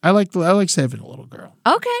we? I like saving a little girl.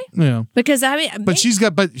 Okay. Yeah. Because but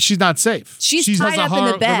she's not safe. She's tied up in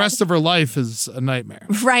the bed. The rest of her life is a nightmare.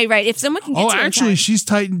 Right. If someone can get to her. Oh, actually, she's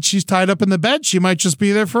tied up in the bed. She might just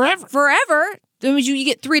be there forever. Forever? You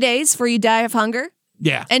get 3 days before you die of hunger?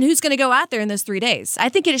 Yeah. And who's going to go out there in those 3 days? I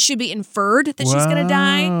think it should be inferred that she's going to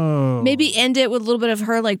die. Maybe end it with a little bit of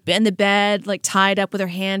her like in the bed, like tied up with her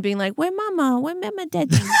hand being like, where mama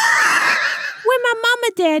daddy? Where my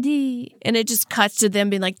mama daddy? And it just cuts to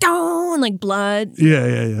them being like, don't, like blood.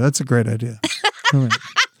 Yeah. That's a great idea. Right.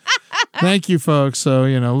 Thank you, folks. So,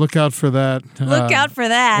 look out for that. Look out for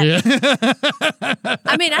that. Yeah.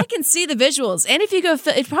 I mean, I can see the visuals. And if you go,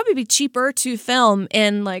 it'd probably be cheaper to film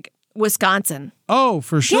in like Wisconsin. Oh,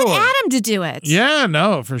 for sure. Get Adam to do it. Yeah,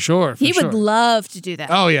 no, for sure. He would love to do that.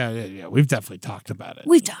 Oh, yeah. We've definitely talked about it.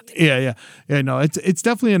 We've talked about it. Yeah, no, it's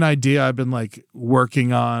definitely an idea I've been like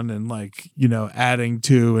working on and like, adding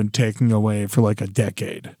to and taking away for like a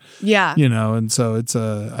decade. Yeah. And so it's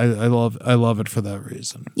I love it for that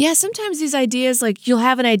reason. Yeah, sometimes these ideas, like you'll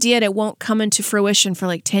have an idea and it won't come into fruition for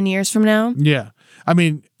like 10 years from now. Yeah. I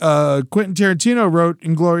mean, Quentin Tarantino wrote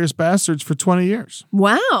Inglourious Bastards for 20 years.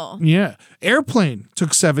 Wow. Yeah. Airplane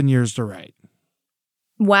took 7 years to write.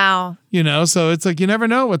 Wow. So it's like you never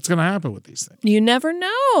know what's going to happen with these things. You never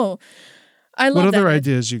know. I love that. What other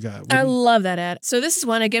ideas you got? I love that, Ed. So this is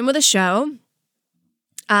one again with a show.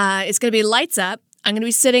 It's going to be lights up. I'm going to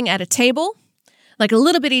be sitting at a table, like a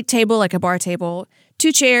little bitty table, like a bar table,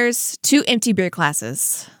 2 chairs, 2 empty beer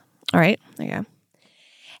glasses. All right. There you go.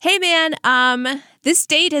 Hey, man, this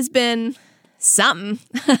date has been something.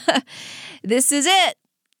 This is it.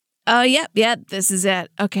 Oh, yep, this is it.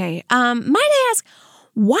 Okay. Might I ask,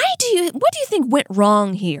 what do you think went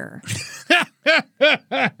wrong here?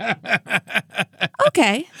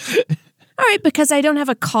 Okay. All right, because I don't have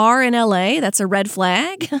a car in LA. That's a red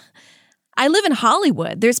flag. I live in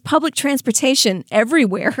Hollywood. There's public transportation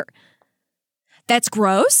everywhere. That's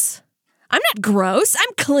gross? I'm not gross.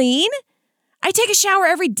 I'm clean. I take a shower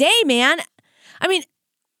every day, man. I mean,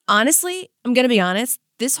 honestly, I'm going to be honest.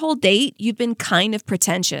 This whole date, you've been kind of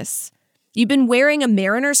pretentious. You've been wearing a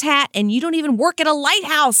mariner's hat and you don't even work at a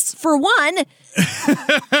lighthouse, for one.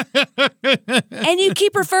 And you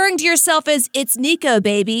keep referring to yourself as, it's Nico,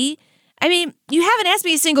 baby. I mean, you haven't asked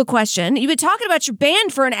me a single question. You've been talking about your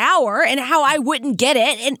band for an hour and how I wouldn't get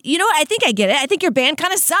it. And you know what? I think I get it. I think your band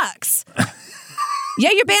kind of sucks.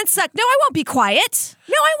 Yeah, your band sucks. No, I won't be quiet.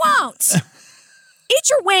 No, I won't. Eat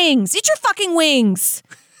your wings. Eat your fucking wings.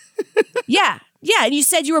 Yeah, and you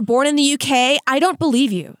said you were born in the UK. I don't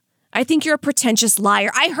believe you. I think you're a pretentious liar.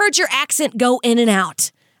 I heard your accent go in and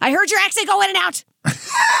out.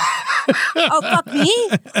 Oh, fuck me?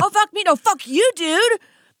 Oh, fuck me? No, fuck you, dude.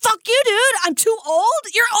 Fuck you, dude. I'm too old?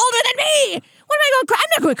 You're older than me. What am I going crazy? I'm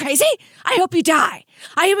not going crazy. I hope you die.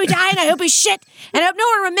 I hope you die and I hope you shit. And I hope no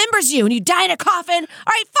one remembers you and you die in a coffin. All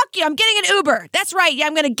right, fuck you. I'm getting an Uber. That's right. Yeah,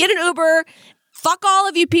 I'm going to get an Uber. Fuck all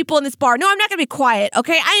of you people in this bar. No, I'm not going to be quiet,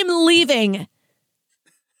 okay? I am leaving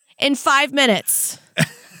in 5 minutes.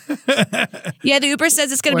 Yeah, the Uber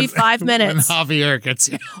says it's going to be 5 minutes. When Javier gets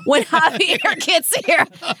here. When Javier gets here.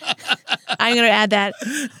 I'm going to add that.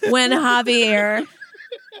 When Javier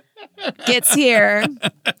gets here,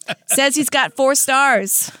 says he's got 4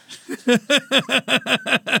 stars.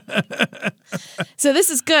 So this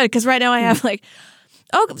is good because right now I have like,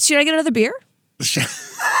 oh, should I get another beer?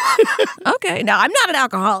 Okay. Now, I'm not an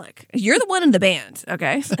alcoholic. You're the one in the band,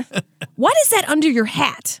 okay? What is that under your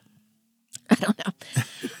hat? I don't know.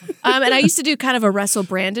 And I used to do kind of a Russell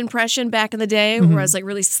Brand impression back in the day where I was like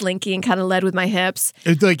really slinky and kind of led with my hips.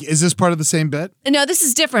 Is this part of the same bit? No, this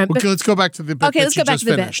is different. Okay, let's go back to the bit. Okay, let's go back to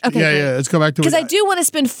the bit. Okay, yeah, let's go back to it. Because I do want to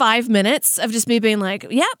spend 5 minutes of just me being like,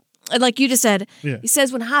 yep. Like you just said, He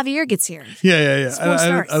says when Javier gets here. Yeah. I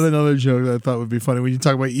have another joke that I thought would be funny. When you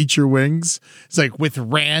talk about eat your wings, it's like with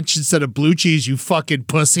ranch instead of blue cheese, you fucking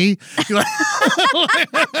pussy.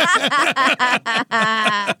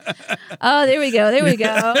 Oh, there we go.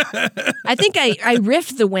 I think I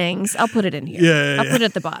riffed the wings. I'll put it in here. Yeah. I'll put it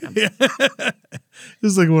at the bottom. Yeah.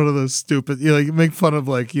 It's like one of those stupid, like make fun of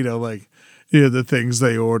the things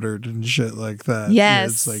they ordered and shit like that.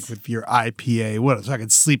 Yes. It's like with your IPA. What, so I can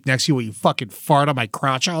sleep next to you while you fucking fart on my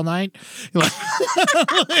crotch all night? You're like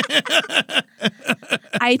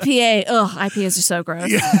IPA. Ugh, IPAs are so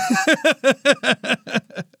gross. Yeah.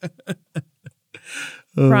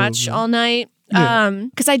 Crotch all night.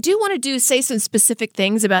 Because I do want to say some specific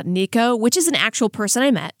things about Nico, which is an actual person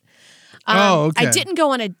I met. Okay. I didn't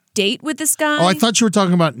go on a date with this guy. Oh, I thought you were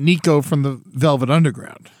talking about Nico from the Velvet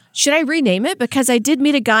Underground. Should I rename it? Because I did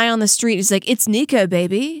meet a guy on the street. He's like, it's Nico,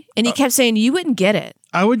 baby. And he kept saying, you wouldn't get it.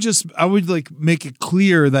 I would like make it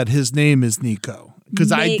clear that his name is Nico.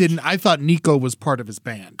 Because I thought Nico was part of his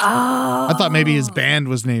band. Oh. I thought maybe his band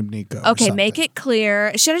was named Nico. Okay, make it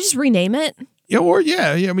clear. Should I just rename it?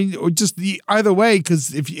 Yeah, I mean, or just either way,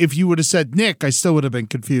 because if you would have said Nick, I still would have been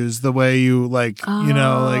confused the way you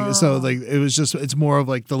it was just, it's more of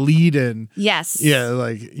like the lead in. Yes. Yeah,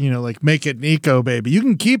 like make it Nico, baby. You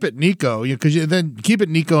can keep it Nico, because you then keep it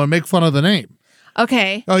Nico and make fun of the name.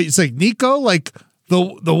 Okay. Oh, it's like Nico, like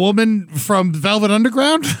the woman from Velvet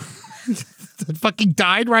Underground that fucking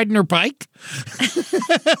died riding her bike.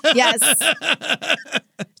 Yes.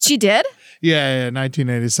 She did? Yeah,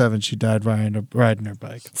 1987, she died riding her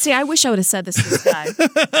bike. See, I wish I would have said this to this guy.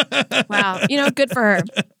 Wow. Good for her.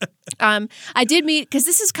 I did meet, because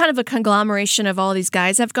this is kind of a conglomeration of all these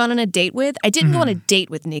guys I've gone on a date with. I didn't go on a date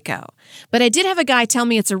with Nico, but I did have a guy tell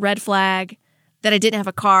me it's a red flag that I didn't have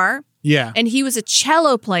a car. Yeah. And he was a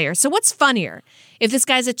cello player. So what's funnier? If this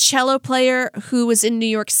guy's a cello player who was in New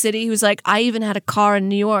York City, who's like, I even had a car in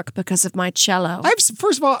New York because of my cello.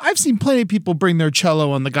 First of all, I've seen plenty of people bring their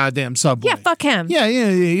cello on the goddamn subway. Yeah, fuck him. Yeah.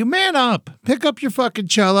 You man up. Pick up your fucking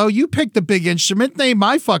cello. You pick the big instrument. It ain't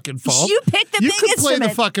my fucking fault. You picked the big instrument. You could play the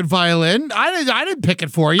fucking violin. I didn't pick it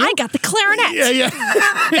for you. I got the clarinet. Yeah.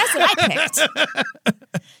 That's what I picked.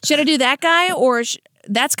 Should I do that guy or...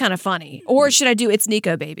 That's kind of funny. Or should I do It's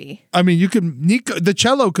Nico, baby? I mean, Nico, the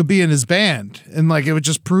cello could be in his band, and like it would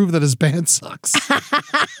just prove that his band sucks.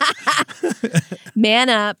 Man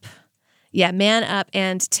up. Yeah, man up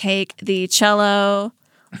and take the cello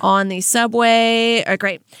on the subway. Oh,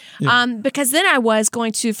 great. Yeah. Because then I was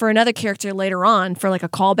going to, for another character later on, for like a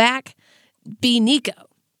callback, be Nico.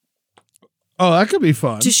 Oh, that could be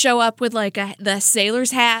fun. To show up with like the sailor's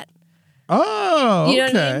hat. Oh, you know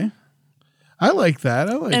okay. What I mean? I like that.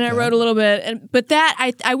 I wrote a little bit, but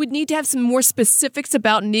that I would need to have some more specifics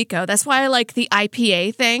about Nico. That's why I like the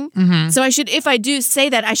IPA thing. So if I do say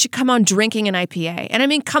that, I should come on drinking an IPA, and I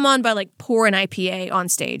mean come on by like pour an IPA on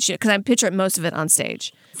stage because I picture most of it on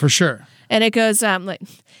stage for sure. And it goes like,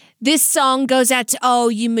 this song goes out to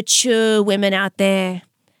all you mature women out there.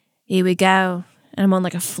 Here we go. And I'm on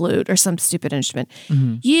like a flute or some stupid instrument.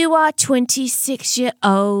 You are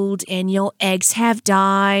 26-year-old and your eggs have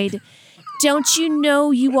died. Don't you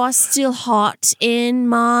know you are still hot in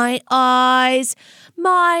my eyes?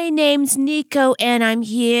 My name's Nico and I'm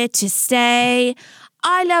here to stay.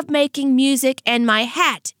 I love making music and my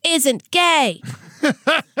hat isn't gay. And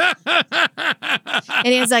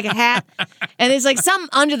he has like a hat, and there's like something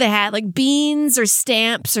under the hat, like beans or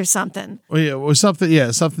stamps or something. Well, yeah, or something.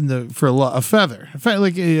 Yeah, something for a feather,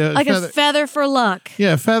 like a feather for luck.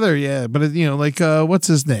 Yeah, feather. Yeah, but like what's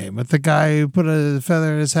his name? With the guy who put a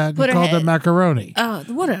feather in his hat and called it macaroni. Oh,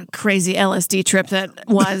 what a crazy LSD trip that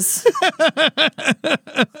was.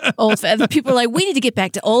 People are like, we need to get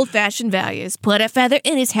back to old-fashioned values. Put a feather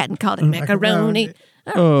in his hat and called it macaroni.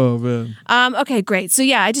 Oh, man. Okay, great. So,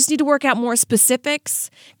 yeah, I just need to work out more specifics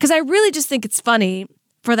because I really just think it's funny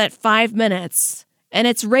for that 5 minutes. And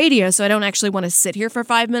it's radio, so I don't actually want to sit here for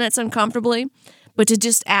 5 minutes uncomfortably, but to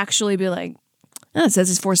just actually be like, it says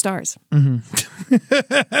it's 4 stars. And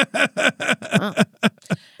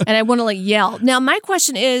I want to like yell. Now, my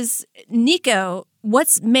question is, Nico,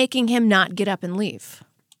 what's making him not get up and leave?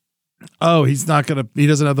 Oh, he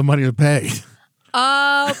doesn't have the money to pay.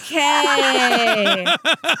 Okay.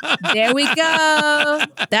 There we go.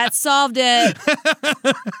 That solved it.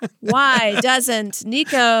 Why doesn't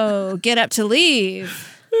Nico get up to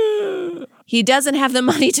leave? He doesn't have the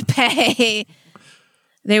money to pay.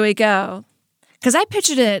 There we go. Because I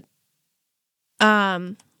pictured it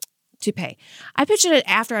to pay. I pictured it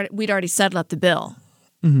after we'd already settled up the bill.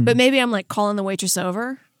 But maybe I'm like calling the waitress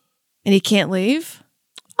over and he can't leave.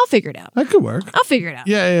 I'll figure it out. That could work. I'll figure it out.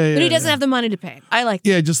 Yeah. But he doesn't have the money to pay. I like that.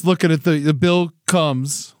 Yeah, just looking at the bill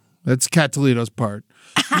comes. That's Cat Toledo's part.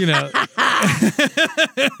 I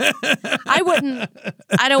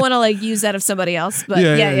don't want to like use that of somebody else, but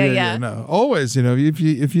yeah. No, always,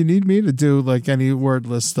 if you need me to do like any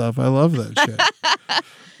wordless stuff, I love that shit.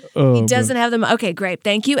 He doesn't have them. Okay, great.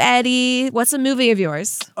 Thank you, Eddie. What's a movie of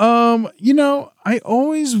yours? I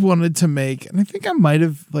always wanted to make, and I think I might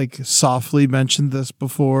have like softly mentioned this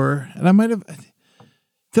before, and I might have.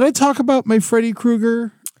 Did I talk about my Freddy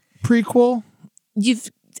Krueger prequel?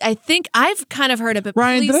 I think I've kind of heard of it.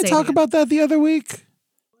 Ryan, did I talk about that the other week?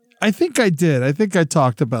 I think I did. I think I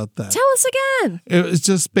talked about that. Tell us again. It was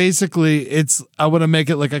just basically, I want to make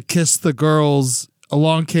it like a Kiss the Girls,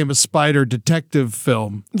 Along Came a Spider detective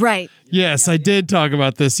film. Right. Yes, I did talk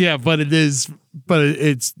about this. Yeah, but it's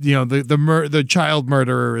the child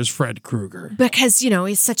murderer is Fred Krueger. Because,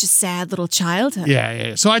 he's such a sad little child.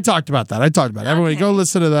 Yeah. So I talked about that. Everybody go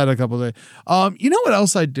listen to that a couple of days. You know what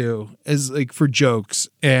else I do is like for jokes,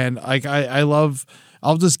 and like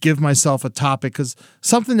I'll just give myself a topic because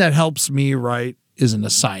something that helps me write is an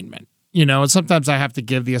assignment. And sometimes I have to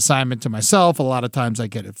give the assignment to myself. A lot of times I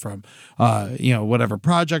get it from, whatever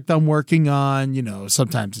project I'm working on.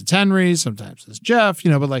 Sometimes it's Henry, sometimes it's Jeff,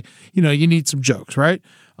 but like, you need some jokes, right?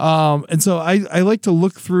 And so I like to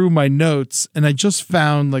look through my notes, and I just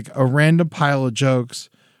found like a random pile of jokes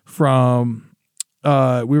from,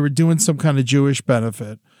 we were doing some kind of Jewish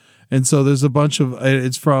benefit. And so there's a bunch of,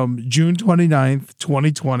 it's from June 29th,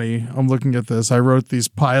 2020. I'm looking at this. I wrote these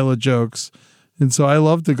pile of jokes. And so I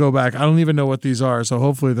love to go back. I don't even know what these are, so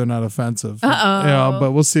hopefully they're not offensive.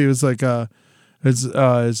 But we'll see. It was like and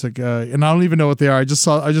I don't even know what they are. I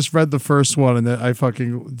just read the first one, and then I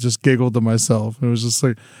fucking just giggled to myself. It was just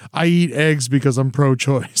like, I eat eggs because I'm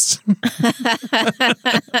pro-choice.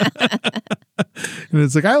 And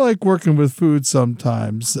it's like, I like working with food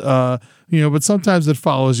sometimes, but sometimes it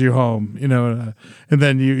follows you home, and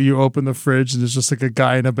then you open the fridge and there's just like a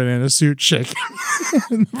guy in a banana suit shaking.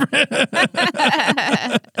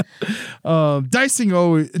 Dicing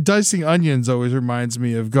onions always reminds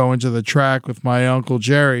me of going to the track with my Uncle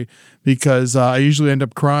Jerry because I usually end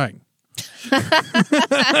up crying.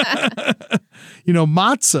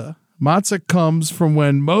 Matzah. Matzah comes from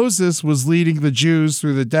when Moses was leading the Jews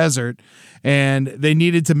through the desert and they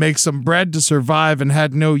needed to make some bread to survive and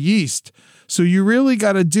had no yeast. So you really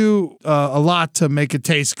got to do a lot to make it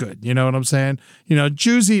taste good. You know what I'm saying?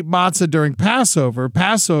 Jews eat matzah during Passover.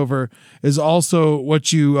 Passover is also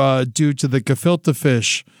what you do to the gefilte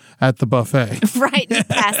fish at the buffet. Right,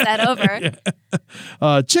 pass that over.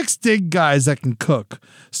 Chicks dig guys that can cook.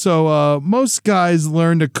 So most guys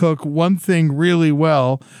learn to cook one thing really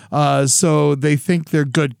well, so they think they're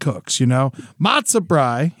good cooks, you know? Matzo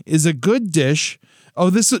brie is a good dish. Oh,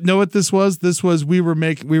 know what this was? This was we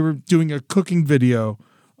were doing a cooking video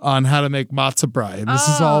on how to make matzo brie. And this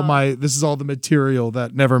is all the material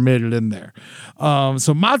that never made it in there.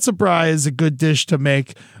 So matzo brie is a good dish to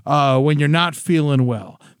make when you're not feeling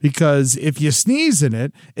well, because if you sneeze in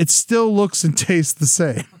it, it still looks and tastes the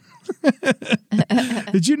same.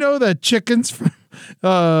 Did you know that chickens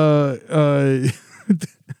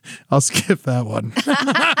I'll skip that one.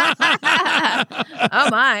 Oh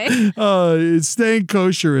my. Staying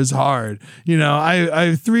kosher is hard. You know, I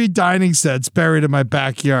have 3 dining sets buried in my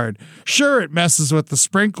backyard. Sure, it messes with the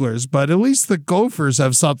sprinklers, but at least the gophers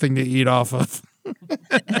have something to eat off of. You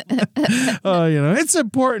know, it's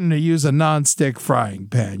important to use a non-stick frying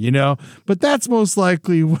pan, you know, but that's most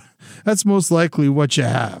likely what you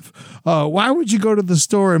have. Why would you go to the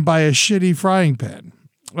store and buy a shitty frying pan?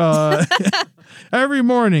 Every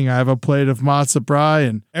morning I have a plate of matzo brie,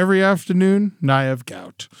 and every afternoon I have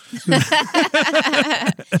gout. Did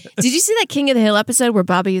you see that King of the Hill episode where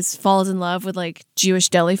Bobby falls in love with like Jewish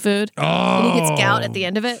deli food? Oh, and he gets gout at the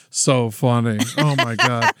end of it? So funny. Oh my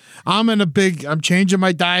God. I'm changing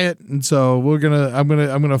my diet, and so I'm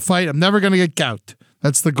gonna fight. I'm never gonna get gout.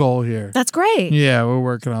 That's the goal here. That's great. Yeah, we're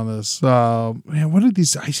working on this. Man, what are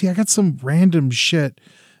these? I got some random shit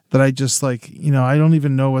that I just like, you know, I don't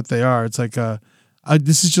even know what they are. It's like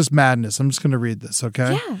this is just madness. I'm just going to read this,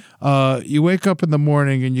 okay? Yeah. You wake up in the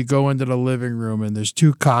morning and you go into the living room and there's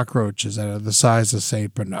 2 cockroaches that are the size of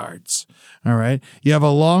St. Bernards. All right? You have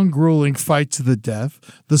a long, grueling fight to the death.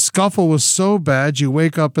 The scuffle was so bad you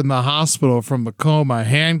wake up in the hospital from the coma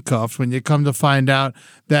handcuffed when you come to find out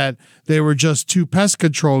that they were just 2 pest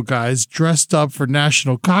control guys dressed up for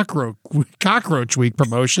National Cockroach Week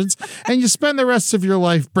promotions, and you spend the rest of your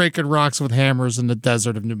life breaking rocks with hammers in the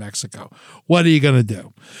desert of New Mexico. What are you going to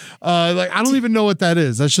do? I don't even know what that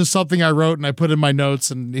is. That's just something I wrote and I put in my notes,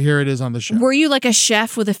 and here it is on the show. Were you like a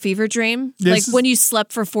chef with a fever dream? When you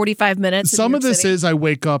slept for 45 minutes? Some of this is I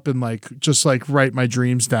wake up and just write my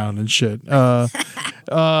dreams down and shit.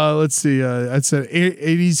 Let's see. I said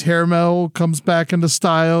 80s hair metal comes back into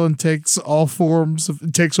style and takes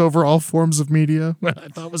over all forms of media. I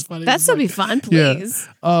thought was funny. That'd still be fun, please.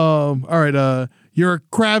 Yeah. All right. You're a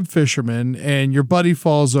crab fisherman and your buddy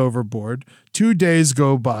falls overboard. 2 days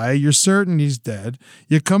go by. You're certain he's dead.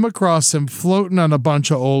 You come across him floating on a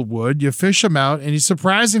bunch of old wood. You fish him out and he's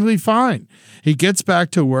surprisingly fine. He gets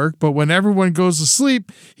back to work, but when everyone goes to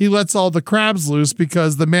sleep, he lets all the crabs loose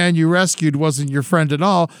because the man you rescued wasn't your friend at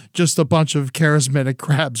all, just a bunch of charismatic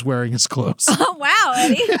crabs wearing his clothes. Oh, wow,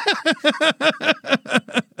 Eddie.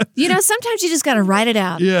 You know, sometimes you just got to write it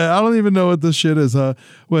out. Yeah, I don't even know what this shit is.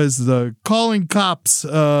 Was calling cops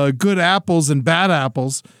good apples and bad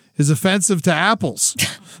apples is offensive to apples.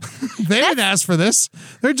 They didn't ask for this.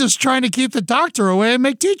 They're just trying to keep the doctor away and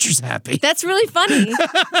make teachers happy. That's really funny.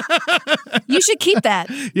 You should keep that.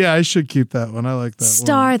 Yeah, I should keep that one. I like that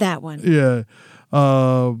Star that one. Yeah.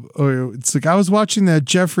 It's like I was watching that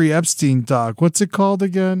Jeffrey Epstein doc. What's it called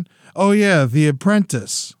again? Oh, yeah, The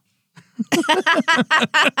Apprentice.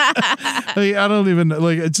 I don't even know.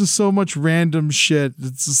 It's just so much random shit.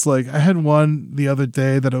 It's just I had one the other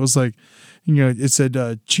day that it was it said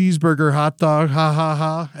cheeseburger, hot dog, ha ha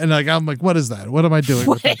ha, and I'm like, what is that? What am I doing?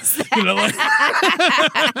 What is that? You know,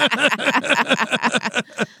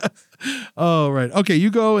 Oh, right. Okay, you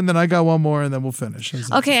go, and then I got one more, and then we'll finish.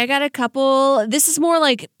 Okay, I got a couple. This is more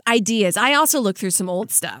like ideas. I also look through some old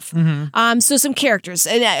stuff. Mm-hmm. So some characters.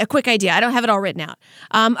 A quick idea. I don't have it all written out.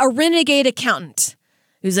 A renegade accountant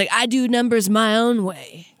who's like, I do numbers my own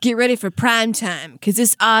way. Get ready for prime time, because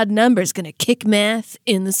this odd number is going to kick math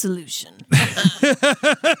in the solution. Is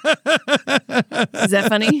that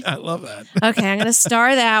funny? I love that. Okay, I'm going to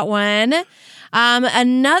star that one.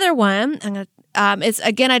 Another one, I'm going to it's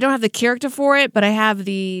again, I don't have the character for it, but I have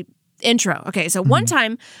the intro. Okay, so one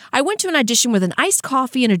time I went to an audition with an iced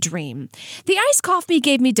coffee and a dream. The iced coffee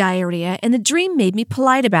gave me diarrhea, and the dream made me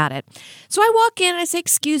polite about it. So I walk in and I say,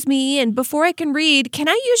 excuse me, and before I can read, can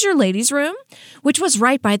I use your ladies' room? Which was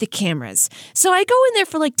right by the cameras. So I go in there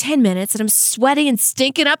for 10 minutes, and I'm sweating and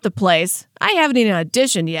stinking up the place. I haven't even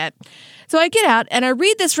auditioned yet. So I get out and I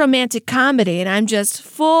read this romantic comedy, and I'm just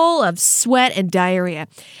full of sweat and diarrhea.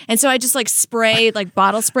 And so I just spray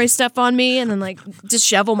bottle spray stuff on me, and then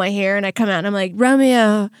dishevel my hair, and I come out and I'm like,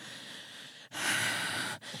 Romeo.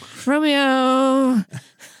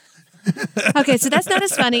 Okay, so that's not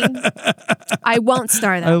as funny. I won't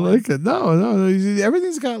star that. I like it. No,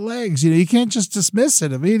 everything's got legs. You can't just dismiss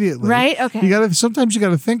it immediately. Right? Okay. Sometimes you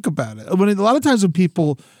gotta think about it. A lot of times when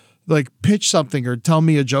people like pitch something or tell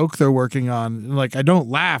me a joke they're working on, like I don't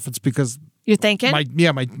laugh. It's because you're thinking?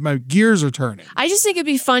 My gears are turning. I just think it'd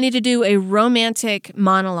be funny to do a romantic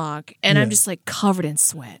monologue, and I'm just like covered in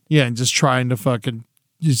sweat. Yeah, and just trying to find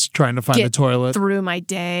the toilet through my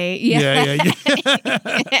day. Yeah.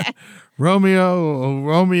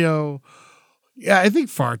 Romeo. Yeah, I think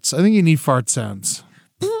farts. I think you need fart sounds.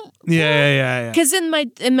 Yeah. Because in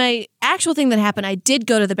my actual thing that happened, I did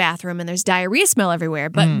go to the bathroom and there's diarrhea smell everywhere.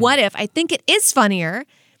 But what if? I think it is funnier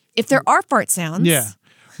if there are fart sounds. Yeah.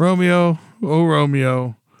 Romeo, oh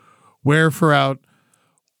Romeo, where's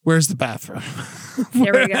the bathroom?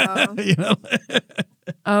 There we go.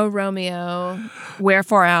 Oh Romeo,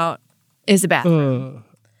 wherefore out is the bathroom.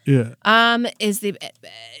 Yeah. Is the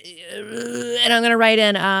and I'm gonna write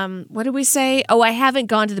in what did we say? Oh, I haven't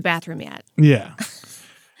gone to the bathroom yet. Yeah.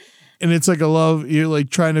 And it's like a love, you're like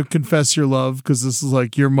trying to confess your love because this is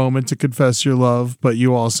like your moment to confess your love, but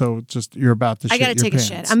you also you're about to shit your pants. I gotta take a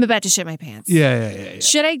shit. I'm about to shit my pants. Yeah.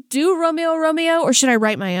 Should I do Romeo, or should I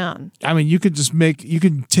write my own? I mean, you can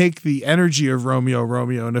take the energy of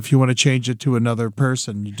Romeo, and if you want to change it to another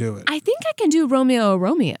person, you do it. I think I can do Romeo.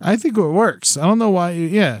 I think it works. I don't know why.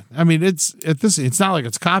 Yeah. I mean, it's not like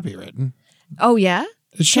it's copywritten. Oh, yeah?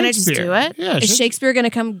 Can I just do it? Yeah. Is Shakespeare going to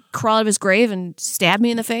come crawl out of his grave and stab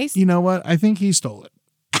me in the face? You know what? I think he stole it.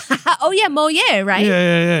 Oh, yeah. Moliere, right?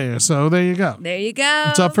 Yeah. So there you go. There you go.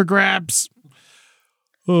 It's up for grabs.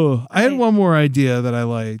 Oh, I had one more idea that I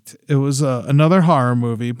liked. It was another horror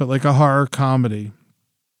movie, but like a horror comedy.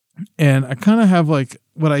 And I kind of have like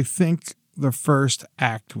what I think the first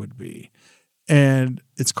act would be. And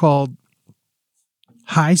it's called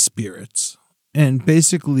High Spirits. And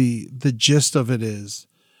basically the gist of it is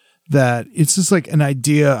that it's just like an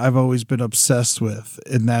idea I've always been obsessed with.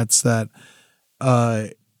 And that's that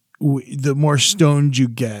the more stoned you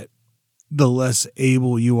get, the less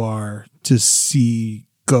able you are to see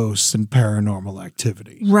ghosts and paranormal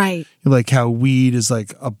activity. Right. Like how weed is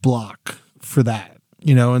like a block for that,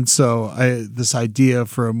 And so this idea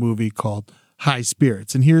for a movie called High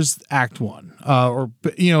Spirits. And here's act one,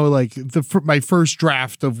 my first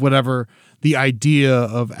draft of whatever the idea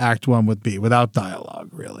of act one would be without dialogue,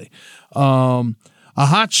 really. A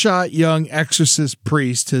hotshot young exorcist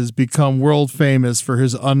priest has become world famous for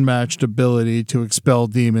his unmatched ability to expel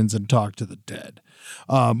demons and talk to the dead.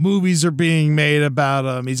 Movies are being made about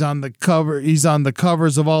him. He's on the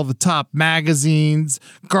covers of all the top magazines.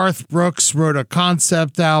 Garth Brooks wrote a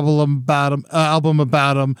concept album about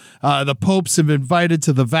him. The popes have been invited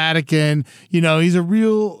to the Vatican. He's a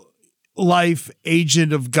real life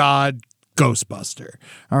agent of God, Ghostbuster.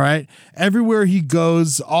 All right. Everywhere he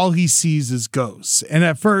goes, all he sees is ghosts. And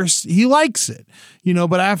at first he likes it,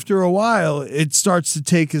 but after a while it starts to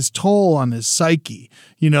take his toll on his psyche.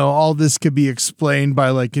 All this could be explained by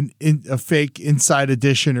like a fake Inside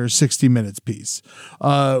Edition or 60 Minutes piece.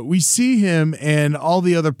 We see him and all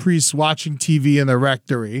the other priests watching TV in the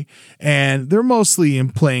rectory, and they're mostly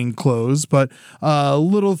in plain clothes, but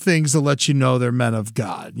little things to let you know they're men of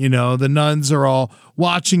God. The nuns are all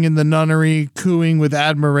watching in the nunnery, cooing with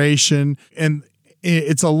admiration, and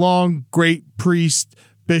it's a long, great priest,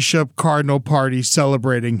 bishop, cardinal party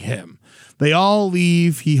celebrating him. They all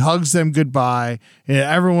leave. He hugs them goodbye, and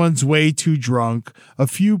everyone's way too drunk. A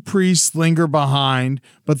few priests linger behind,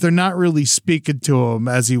 but they're not really speaking to him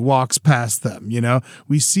as he walks past them.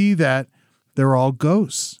 We see that they're all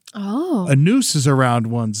ghosts. Oh. A noose is around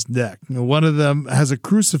one's neck. One of them has a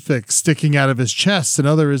crucifix sticking out of his chest.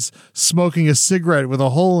 Another is smoking a cigarette with a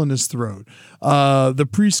hole in his throat. The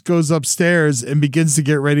priest goes upstairs and begins to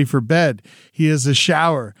get ready for bed. He has a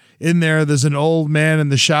shower. In there's an old man in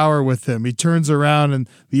the shower with him. He turns around and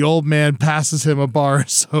the old man passes him a bar of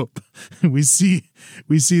soap. We see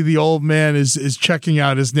the old man is checking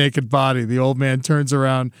out his naked body. The old man turns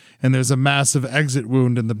around and there's a massive exit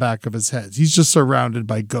wound in the back of his head. He's just surrounded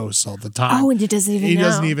by ghosts all the time. Oh, and he doesn't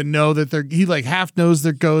even know that he like half knows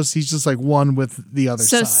they're ghosts. He's just like one with the other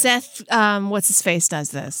side. So Seth, what's his face,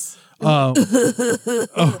 does this?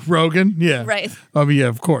 Rogan, yeah, right. Yeah,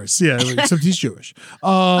 of course, yeah. Except he's Jewish.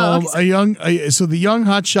 So the young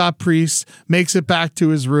hotshot priest makes it back to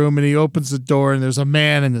his room and he opens the door and there's a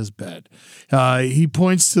man in his bed. He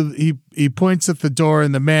points at the door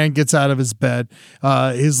and the man gets out of his bed.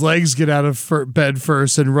 His legs get out of bed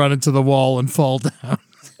first and run into the wall and fall down.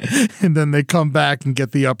 And then they come back and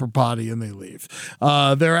get the upper potty and they leave.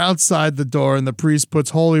 They're outside the door, and the priest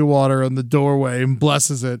puts holy water on the doorway and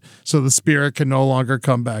blesses it so the spirit can no longer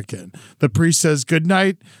come back in. The priest says good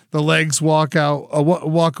night. The legs walk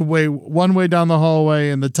away one way down the hallway,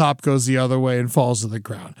 and the top goes the other way and falls to the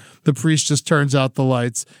ground. The priest just turns out the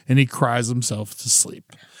lights and he cries himself to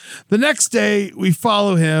sleep. The next day, we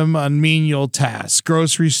follow him on menial tasks: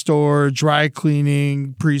 grocery store, dry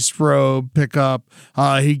cleaning, priest robe pickup.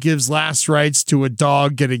 He gives last rites to a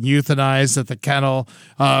dog getting euthanized at the kennel.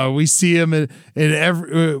 We see him in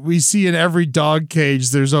every dog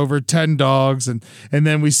cage. There's over 10 dogs, and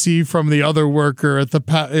then we see from the other worker at the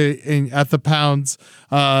pounds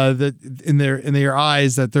that in their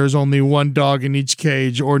eyes that there's only one dog in each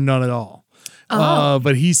cage or none at all.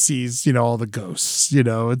 But he sees, all the ghosts,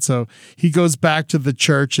 and so he goes back to the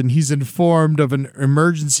church and he's informed of an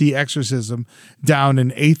emergency exorcism down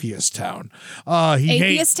in Atheist Town.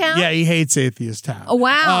 Atheist Town? Yeah, he hates Atheist Town. Oh,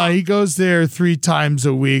 wow. He goes there 3 times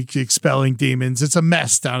a week expelling demons. It's a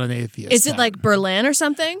mess down in Atheist Town. Is it like Berlin or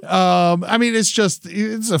something? It's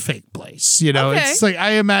a fake place, Okay. It's like,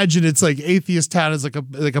 I imagine it's like Atheist Town is like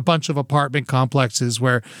a bunch of apartment complexes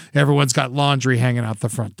where everyone's got laundry hanging out the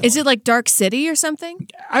front door. Is it like Dark City or something?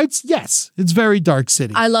 Yes, it's very Dark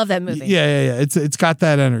City. I love that movie. Yeah. It's got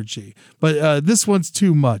that energy. But this one's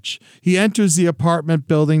too much. He enters the apartment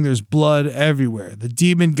building. There's blood everywhere. The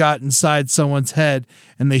demon got inside someone's head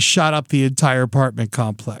and they shot up the entire apartment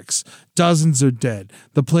complex. Dozens are dead.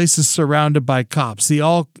 The place is surrounded by cops.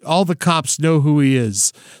 All the cops know who he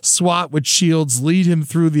is. SWAT with shields lead him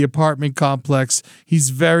through the apartment complex.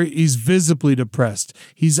 He's visibly depressed.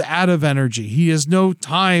 He's out of energy. He has no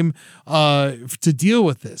time to deal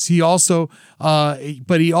with this. He also,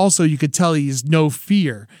 you could tell he has no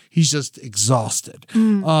fear. He's just exhausted.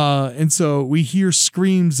 And so we hear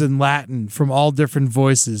screams in Latin from all different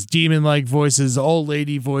voices: demon-like voices, old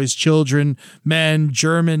lady voice, children, men,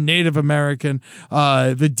 German, Native American.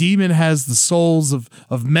 The demon has the souls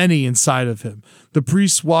of many inside of him. The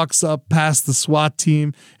priest walks up past the SWAT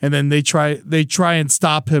team, and then they try and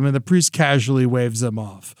stop him, and the priest casually waves them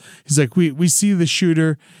off. He's like, we see the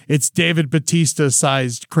shooter. It's David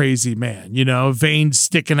Bautista-sized crazy man, veins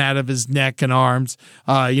sticking out of his neck and arms.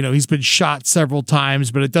 He's been shot several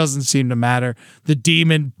times, but it doesn't seem to matter. The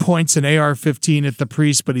demon points an AR-15 at the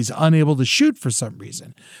priest, but he's unable to shoot for some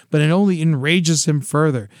reason. But it only enrages him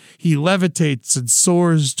further. He levitates and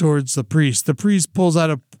soars towards the priest. The priest pulls out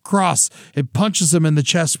a cross and punches him in the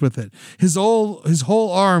chest with it. His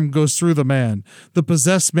whole arm goes through the man. The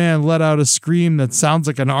possessed man let out a scream that sounds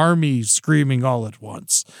like an army screaming all at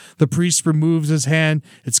once. The priest removes his hand.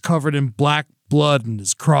 It's covered in black blood and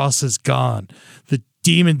his cross is gone. The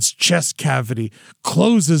demon's chest cavity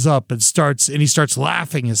closes up and he starts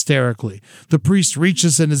laughing hysterically. The priest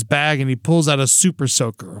reaches in his bag and he pulls out a super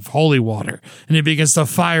soaker of holy water and he begins to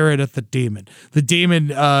fire it at the demon. The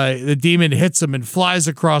demon hits him and flies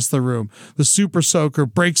across the room. The super soaker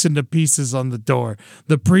breaks into pieces on the door.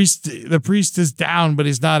 The priest is down, but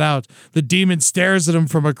he's not out. The demon stares at him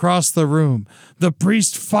from across the room. The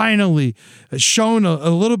priest finally has shown a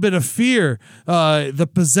little bit of fear. The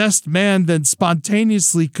possessed man then spontaneously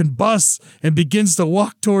combusts and begins to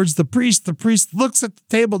walk towards the priest. The priest looks at the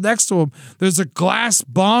table next to him. There's a glass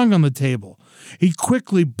bong on the table. He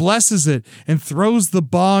quickly blesses it and throws the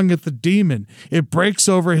bong at the demon. It breaks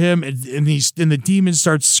over him, and the demon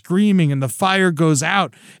starts screaming, and the fire goes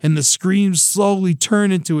out, and the screams slowly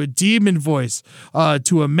turn into a demon voice,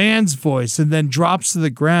 to a man's voice, and then drops to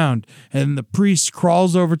the ground. And the priest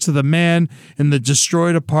crawls over to the man in the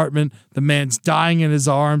destroyed apartment. The man's dying in his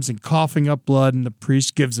arms and coughing up blood, and the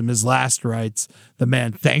priest gives him his last rites. The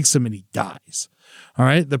man thanks him, and he dies. All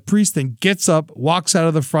right. The priest then gets up, walks out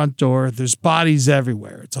of the front door. There's bodies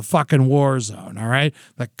everywhere. It's a fucking war zone. All right.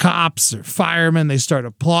 The cops or firemen, they start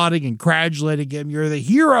applauding and congratulating him. You're the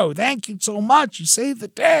hero. Thank you so much. You saved the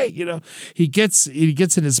day. He gets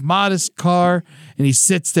in his modest car and he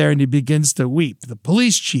sits there and he begins to weep. The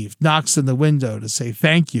police chief knocks on the window to say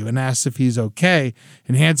thank you and asks if he's okay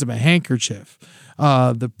and hands him a handkerchief.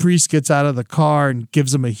 The priest gets out of the car and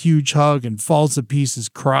gives him a huge hug and falls to pieces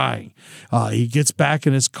crying. He gets back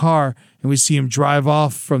in his car and we see him drive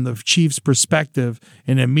off from the chief's perspective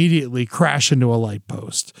and immediately crash into a light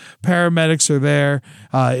post. Paramedics are there.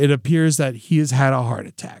 It appears that he has had a heart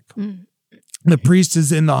attack. The priest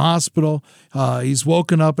is in the hospital. He's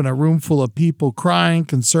woken up in a room full of people crying,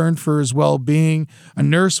 concerned for his well-being. A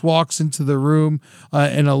nurse walks into the room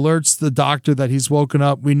and alerts the doctor that he's woken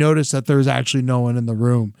up. We notice that there's actually no one in the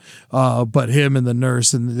room but him and the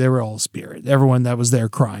nurse, and they were all spirits. Everyone that was there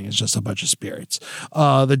crying is just a bunch of spirits.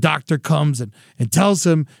 The doctor comes and tells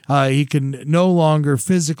him he can no longer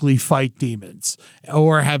physically fight demons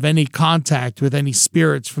or have any contact with any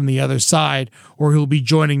spirits from the other side, or he'll be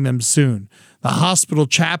joining them soon. The hospital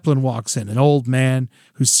chaplain walks in, an old man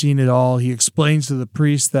who's seen it all. He explains to the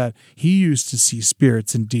priest that he used to see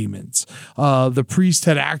spirits and demons. The priest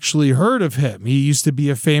had actually heard of him. He used to be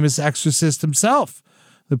a famous exorcist himself.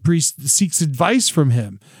 The priest seeks advice from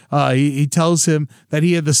him. He tells him that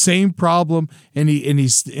he had the same problem, and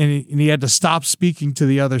he had to stop speaking to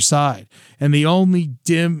the other side. And the only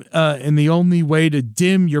way to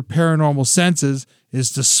dim your paranormal senses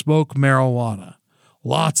is to smoke marijuana,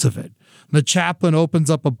 lots of it. The chaplain opens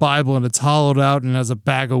up a Bible, and it's hollowed out and has a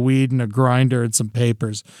bag of weed and a grinder and some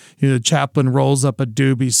papers. The chaplain rolls up a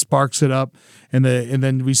doobie, sparks it up, and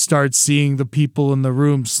then we start seeing the people in the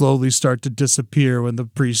room slowly start to disappear when the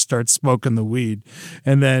priest starts smoking the weed.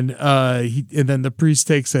 And then the priest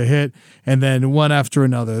takes a hit, and then one after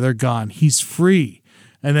another, they're gone. He's free.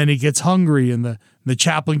 And then he gets hungry, and the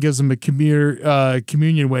chaplain gives him a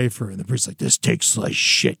communion wafer, and the priest's like, "This tastes like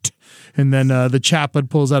shit." And then the chaplain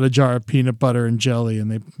pulls out a jar of peanut butter and jelly,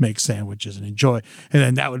 and they make sandwiches and enjoy. And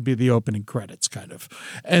then that would be the opening credits, kind of.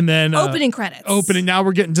 And then opening credits. Now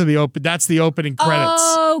we're getting to the open. That's the opening credits.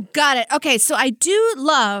 Oh, got it. Okay, so I do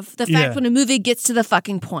love the fact when a movie gets to the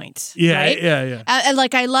fucking point. Yeah, right? yeah.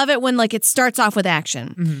 I love it when it starts off with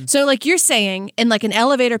action. Mm-hmm. So you're saying in an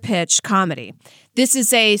elevator pitch comedy, this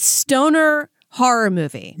is a stoner horror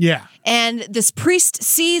movie. Yeah. And this priest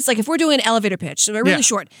sees, if we're doing an elevator pitch, so we're really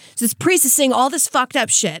short. So this priest is seeing all this fucked up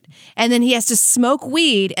shit, and then he has to smoke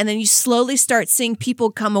weed, and then you slowly start seeing people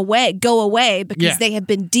go away because they have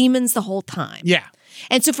been demons the whole time. Yeah.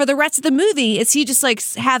 And so for the rest of the movie, is he just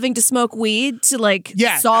having to smoke weed to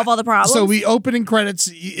solve all the problems? So we opening credits,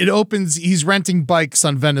 it opens, he's renting bikes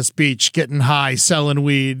on Venice Beach, getting high, selling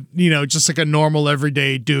weed, just like a normal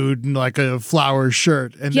everyday dude in a flower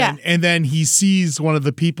shirt. And then he sees one of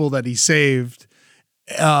the people that he saved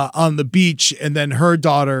on the beach, and then her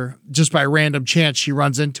daughter, just by random chance, she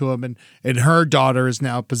runs into him, and her daughter is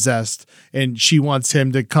now possessed, and she wants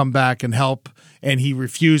him to come back and help, and he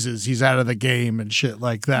refuses. He's out of the game and shit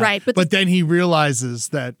like that. Right, but then he realizes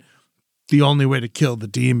that the only way to kill the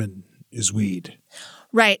demon is weed.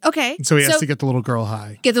 Right. Okay. So he has to get the little girl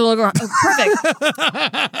high. Get the little girl. Oh, perfect.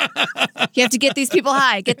 You have to get these people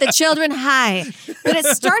high. Get the children high. But it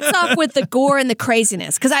starts off with the gore and the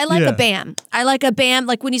craziness, because I like a bam. I like a bam,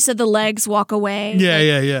 when you said the legs walk away.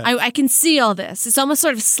 Yeah. I can see all this. It's almost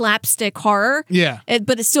sort of slapstick horror. Yeah.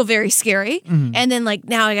 But it's still very scary. Mm-hmm. And then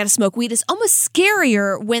now I got to smoke weed. It's almost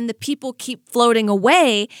scarier when the people keep floating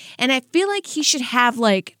away. And I feel like he should have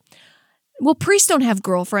priests don't have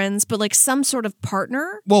girlfriends, but some sort of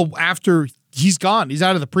partner. Well, after he's gone, he's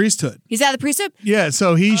out of the priesthood. He's out of the priesthood? Yeah,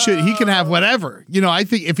 so he can have whatever. I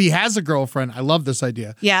think if he has a girlfriend, I love this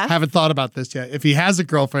idea. Yeah. Haven't thought about this yet. If he has a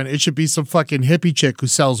girlfriend, it should be some fucking hippie chick who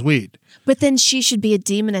sells weed. But then she should be a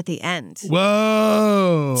demon at the end.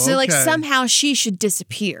 Whoa. So somehow she should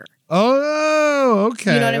disappear. Oh,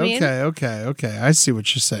 okay. You know what I mean? Okay. I see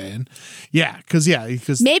what you're saying. Yeah, because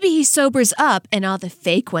maybe he sobers up and all the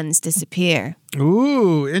fake ones disappear.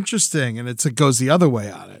 Ooh, interesting. And it goes the other way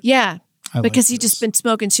on it. Yeah. Because he's just been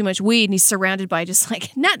smoking too much weed, and he's surrounded by just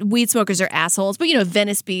not weed smokers are assholes, but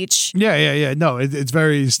Venice Beach. Yeah. No, it's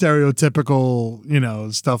very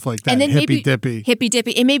stereotypical, stuff like that. And then hippy dippy.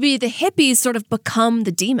 And maybe the hippies sort of become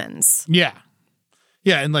the demons. Yeah.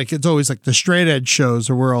 Yeah, and it's always the straight edge shows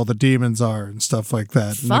are where all the demons are and stuff like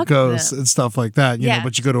that. Fuck and the ghosts them. and stuff like that. You know,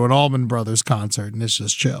 but you go to an Allman Brothers concert and it's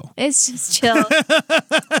just chill. It's just chill.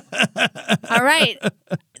 All right.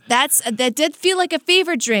 That did feel like a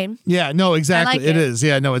fever dream. Yeah, no, exactly. It is.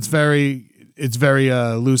 Yeah, no, it's very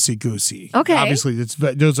loosey goosey. Okay. Obviously,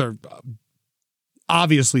 those are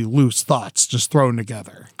obviously loose thoughts just thrown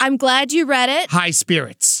together. I'm glad you read it. High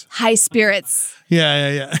spirits.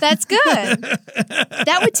 Yeah. That's good.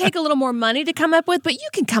 That would take a little more money to come up with, but you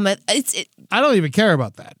can come up. I don't even care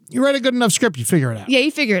about that. You write a good enough script, you figure it out. Yeah,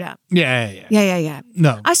 you figure it out. Yeah.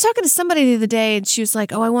 No. I was talking to somebody the other day, and she was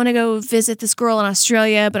like, "Oh, I want to go visit this girl in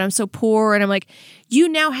Australia, but I'm so poor." And I'm like, "You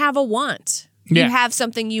now have a want. You have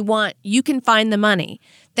something you want. You can find the money."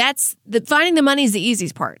 Finding the money is the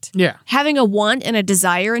easiest part. Yeah. Having a want and a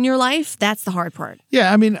desire in your life, that's the hard part.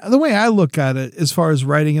 Yeah, I mean, the way I look at it as far as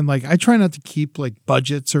writing, and I try not to keep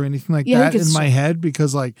budgets or anything like that in my head,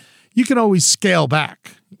 because you can always scale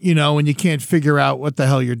back, when you can't figure out what the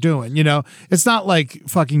hell you're doing. It's not like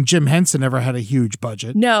fucking Jim Henson ever had a huge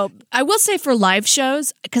budget. No, I will say for live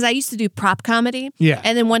shows, because I used to do prop comedy. Yeah.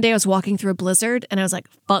 And then one day I was walking through a blizzard and I was like,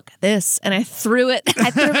 fuck this. And I threw it. I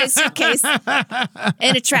threw my suitcase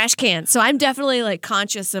in a trash can. So I'm definitely like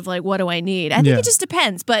conscious of like, what do I need? I think it just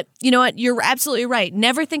depends. But you know what? You're absolutely right.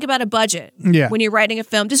 Never think about a budget when you're writing a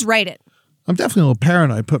film. Just write it. I'm definitely a little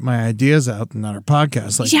paranoid putting my ideas out in our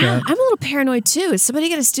podcast like that. Yeah, I'm a little paranoid too. Is somebody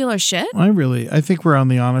going to steal our shit? I think we're on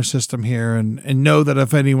the honor system here and know that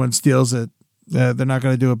if anyone steals it, they're not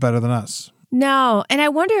going to do it better than us. No, and I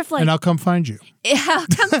wonder if And I'll come find you. Yeah, I'll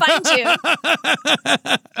come find you.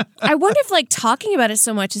 I wonder if talking about it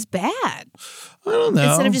so much is bad. I don't know.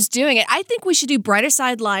 Instead of just doing it. I think we should do Brighter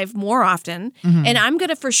Side Live more often. Mm-hmm. And I'm going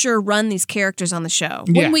to for sure run these characters on the show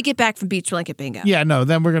when we get back from Beach Blanket Bingo. Yeah, no,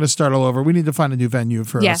 then we're going to start all over. We need to find a new venue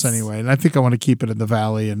for us anyway. And I think I want to keep it in the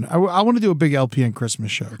Valley. And I want to do a big LPN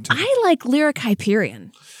Christmas show, too. I like Lyric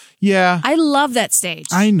Hyperion. Yeah. I love that stage.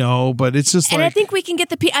 I know, but it's just and I think we can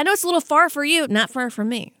get I know it's a little far for you, not far from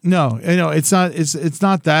me. No, it's not. It's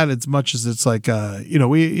not that as much as it's like,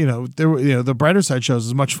 the Brighter Side shows,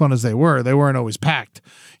 as much fun as they weren't always packed,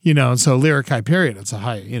 and so Lyric Hyperion, it's a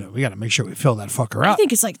high, we got to make sure we fill that fucker up. I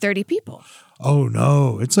think it's like 30 people. Oh,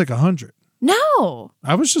 no, it's like 100. No.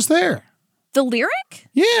 I was just there. The Lyric?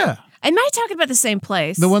 Yeah. Am I talking about the same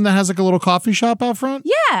place? The one that has like a little coffee shop out front?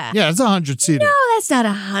 Yeah. Yeah, it's 100 seated. No, that's not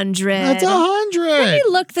 100. That's 100. Let me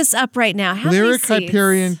look this up right now. How Lyric many seats?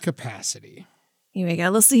 Hyperion capacity. Here we go.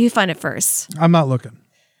 Let's see who find it first. I'm not looking.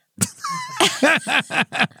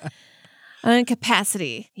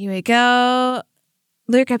 Capacity. Here we go.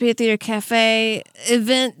 Lyric Hyperion Theater Cafe,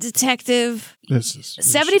 Event Detective. This is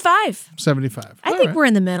 75. 75. I think we're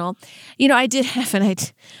in the middle. I did have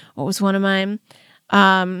what was one of mine?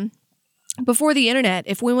 Before the internet,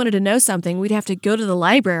 if we wanted to know something, we'd have to go to the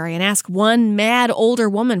library and ask one mad older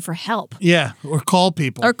woman for help. Yeah, or call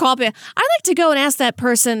people. I like to go and ask that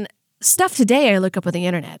person stuff today I look up on the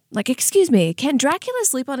internet. Like, excuse me, can Dracula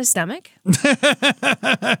sleep on his stomach?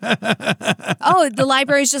 Oh, the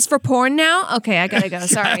library's just for porn now? Okay, I gotta go.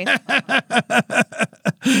 Sorry.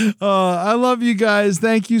 I love you guys.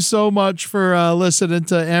 Thank you so much for listening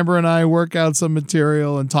to Amber and I work out some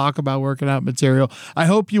material and talk about working out material. I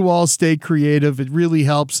hope you all stay creative. It really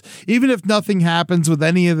helps. Even if nothing happens with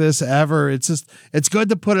any of this ever, it's good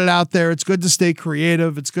to put it out there. It's good to stay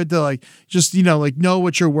creative. It's good to know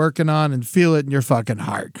what you're working on and feel it in your fucking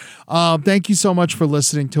heart. Thank you so much for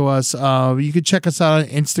listening to us. You can check us out on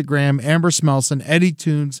Instagram, Amber Smelson, Eddie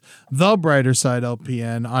Tunes, The Brighter Side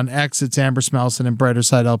LPN. On X, it's Amber Smelson and Brighter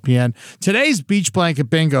Side LPN. Today's Beach Blanket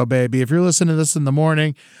Bingo, baby. If you're listening to this in the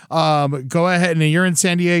morning, go ahead and you're in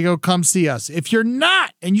San Diego, come see us. If you're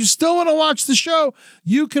not and you still want to watch the show,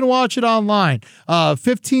 you can watch it online.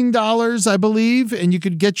 $15, I believe, and you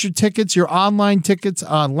can get your tickets, your online tickets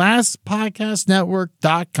on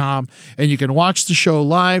lastpodcastnetwork.com, and you can watch the show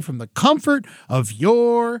live from the comfort of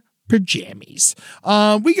your pajamas.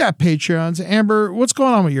 We got Patreons. Amber, what's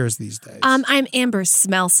going on with yours these days? I'm Amber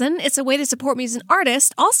Smelson. It's a way to support me as an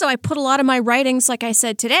artist. Also, I put a lot of my writings, like I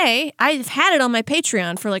said today, I've had it on my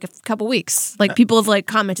Patreon for like a couple weeks. Like people have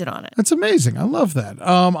commented on it. That's amazing. I love that.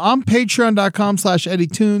 I'm patreon.com/Eddie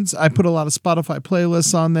Tunes. I put a lot of Spotify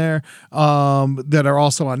playlists on there that are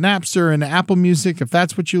also on Napster and Apple Music. If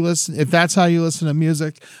that's what you listen, if that's how you listen to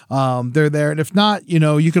music, they're there. And if not,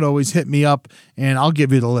 you could always hit me up and I'll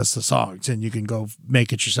give you the list of songs and you can go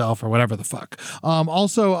make it yourself or whatever the fuck.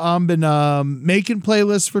 Also, I've been making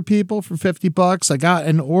playlists for people for $50. I got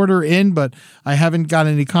an order in, but I haven't got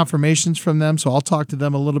any confirmations from them, so I'll talk to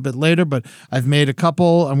them a little bit later, but I've made a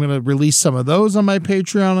couple. I'm going to release some of those on my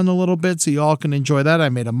Patreon in a little bit so you all can enjoy that. I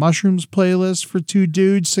made a mushrooms playlist for two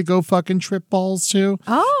dudes to go fucking trip balls to.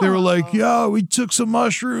 Oh. They were like, yeah, we took some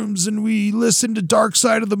mushrooms and we listened to Dark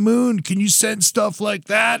Side of the Moon. Can you send stuff like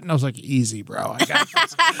that? And I was like, easy, bro. I got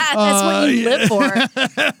this. That's what you live for.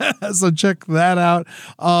 So check that out.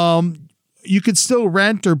 You could still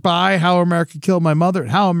rent or buy How America Killed My Mother at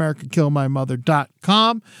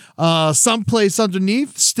howamericakilledmymother.com. Someplace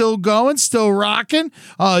underneath, still going, still rocking.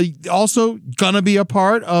 Also gonna be a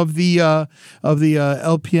part of the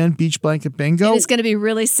LPN Beach Blanket Bingo. And it's gonna be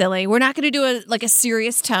really silly. We're not gonna do a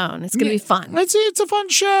serious tone. It's gonna be fun. It's a fun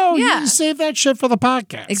show. Yeah. You save that shit for the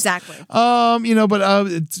podcast. Exactly. But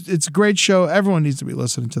it's a great show. Everyone needs to be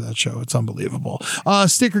listening to that show. It's unbelievable.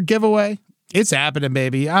 Sticker giveaway. It's happening,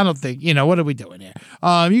 baby. I don't think, what are we doing here?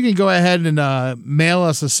 You can go ahead and mail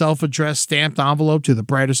us a self-addressed stamped envelope to the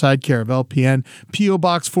Brighter Side, care of LPN, P.O.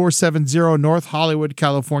 Box 470, North Hollywood,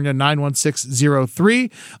 California,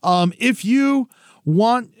 91603. If you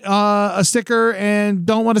want a sticker and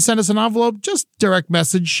don't want to send us an envelope, just direct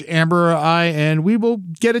message Amber or I, and we will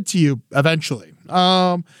get it to you eventually.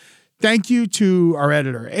 Thank you to our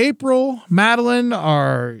editor, April, Madeline,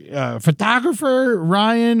 our photographer,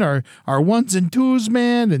 Ryan, our ones and twos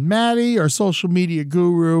man, and Maddie, our social media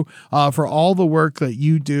guru, for all the work that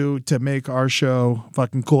you do to make our show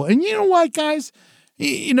fucking cool. And you know what, guys?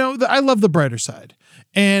 I love the brighter side.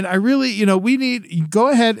 And I really, go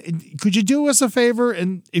ahead. Could you do us a favor?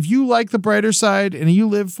 And if you like the brighter side and you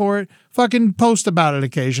live for it, fucking post about it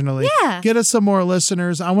occasionally. Yeah. Get us some more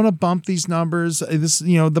listeners. I want to bump these numbers.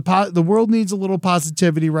 The world needs a little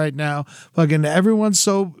positivity right now. Fucking everyone's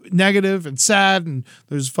so negative and sad, and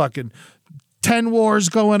there's fucking 10 wars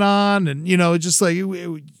going on. And, just like,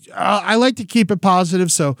 I like to keep it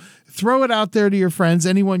positive. So throw it out there to your friends,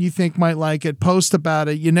 anyone you think might like it. Post about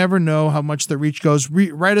it. You never know how much the reach goes.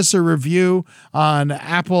 Write us a review on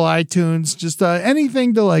Apple iTunes. Just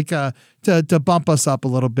anything to to bump us up a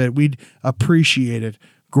little bit. We'd appreciate it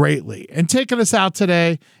greatly. And taking us out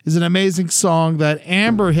today is an amazing song that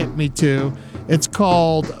Amber hit me to. It's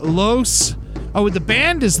called the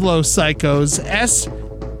band is Los Psychos,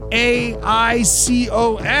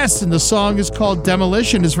 SAICOS, and the song is called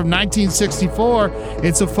Demolition. It's from 1964.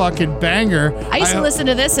 It's a fucking banger. I used to listen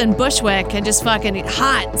to this in Bushwick and just fucking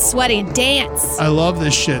hot and sweaty and dance. I love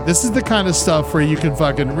this shit. This is the kind of stuff where you can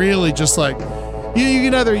fucking really just like,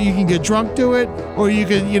 you can get drunk to it, or you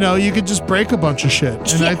can just break a bunch of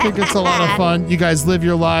shit. And I think it's a lot of fun. You guys live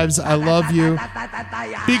your lives. I love you.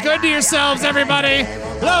 Be good to yourselves, everybody.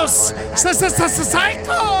 Los Psychos.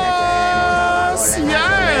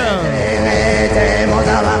 Yeah. Echemos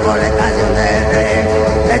abajo la estación del tren,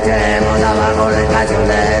 echemos abajo la estación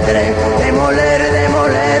del tren, demoler,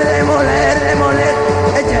 demoler, demoler, demoler,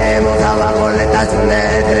 echemos abajo la estación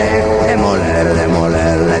del tren, demoler,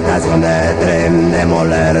 demoler la estación del tren,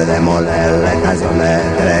 demoler, demoler la estación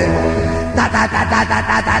del tren. Ta ta ta ta ta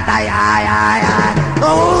ta ta ta ya ya ya.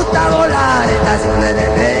 Nos gusta volar estaciones de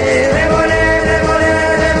tren, demoler,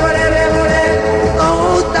 demoler, demoler, demoler. Nos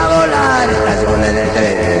gusta volar estaciones de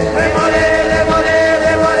tren.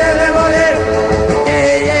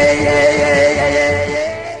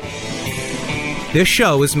 This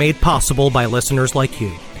show is made possible by listeners like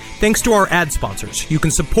you. Thanks to our ad sponsors, you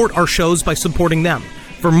can support our shows by supporting them.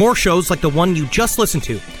 For more shows like the one you just listened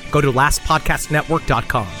to, go to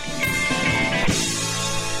lastpodcastnetwork.com.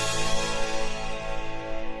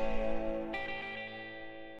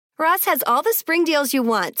 Ross has all the spring deals you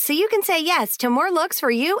want, so you can say yes to more looks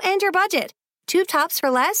for you and your budget. Tube tops for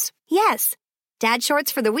less? Yes. Dad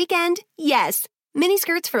shorts for the weekend? Yes. Mini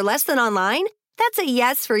skirts for less than online? That's a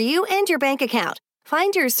yes for you and your bank account.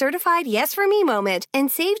 Find your certified yes for me moment and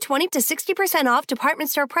save 20 to 60% off department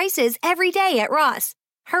store prices every day at Ross.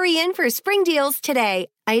 Hurry in for spring deals today.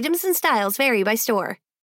 Items and styles vary by store.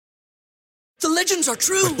 The legends are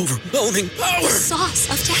true. Overwhelming power! The sauce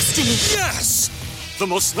of destiny. Yes! The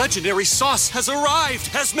most legendary sauce has arrived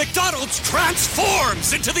as McDonald's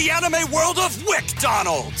transforms into the anime world of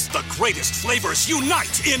WickDonald's. The greatest flavors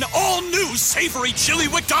unite in all new savory chili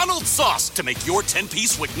McDonald's sauce to make your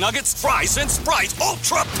 10-piece Wick Nuggets, fries, and Sprite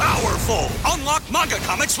ultra-powerful. Unlock manga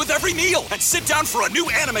comics with every meal and sit down for a new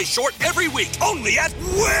anime short every week only at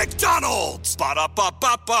WickDonald's.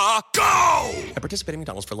 Ba-da-ba-ba-ba, go! At participating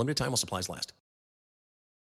McDonald's for a limited time while supplies last.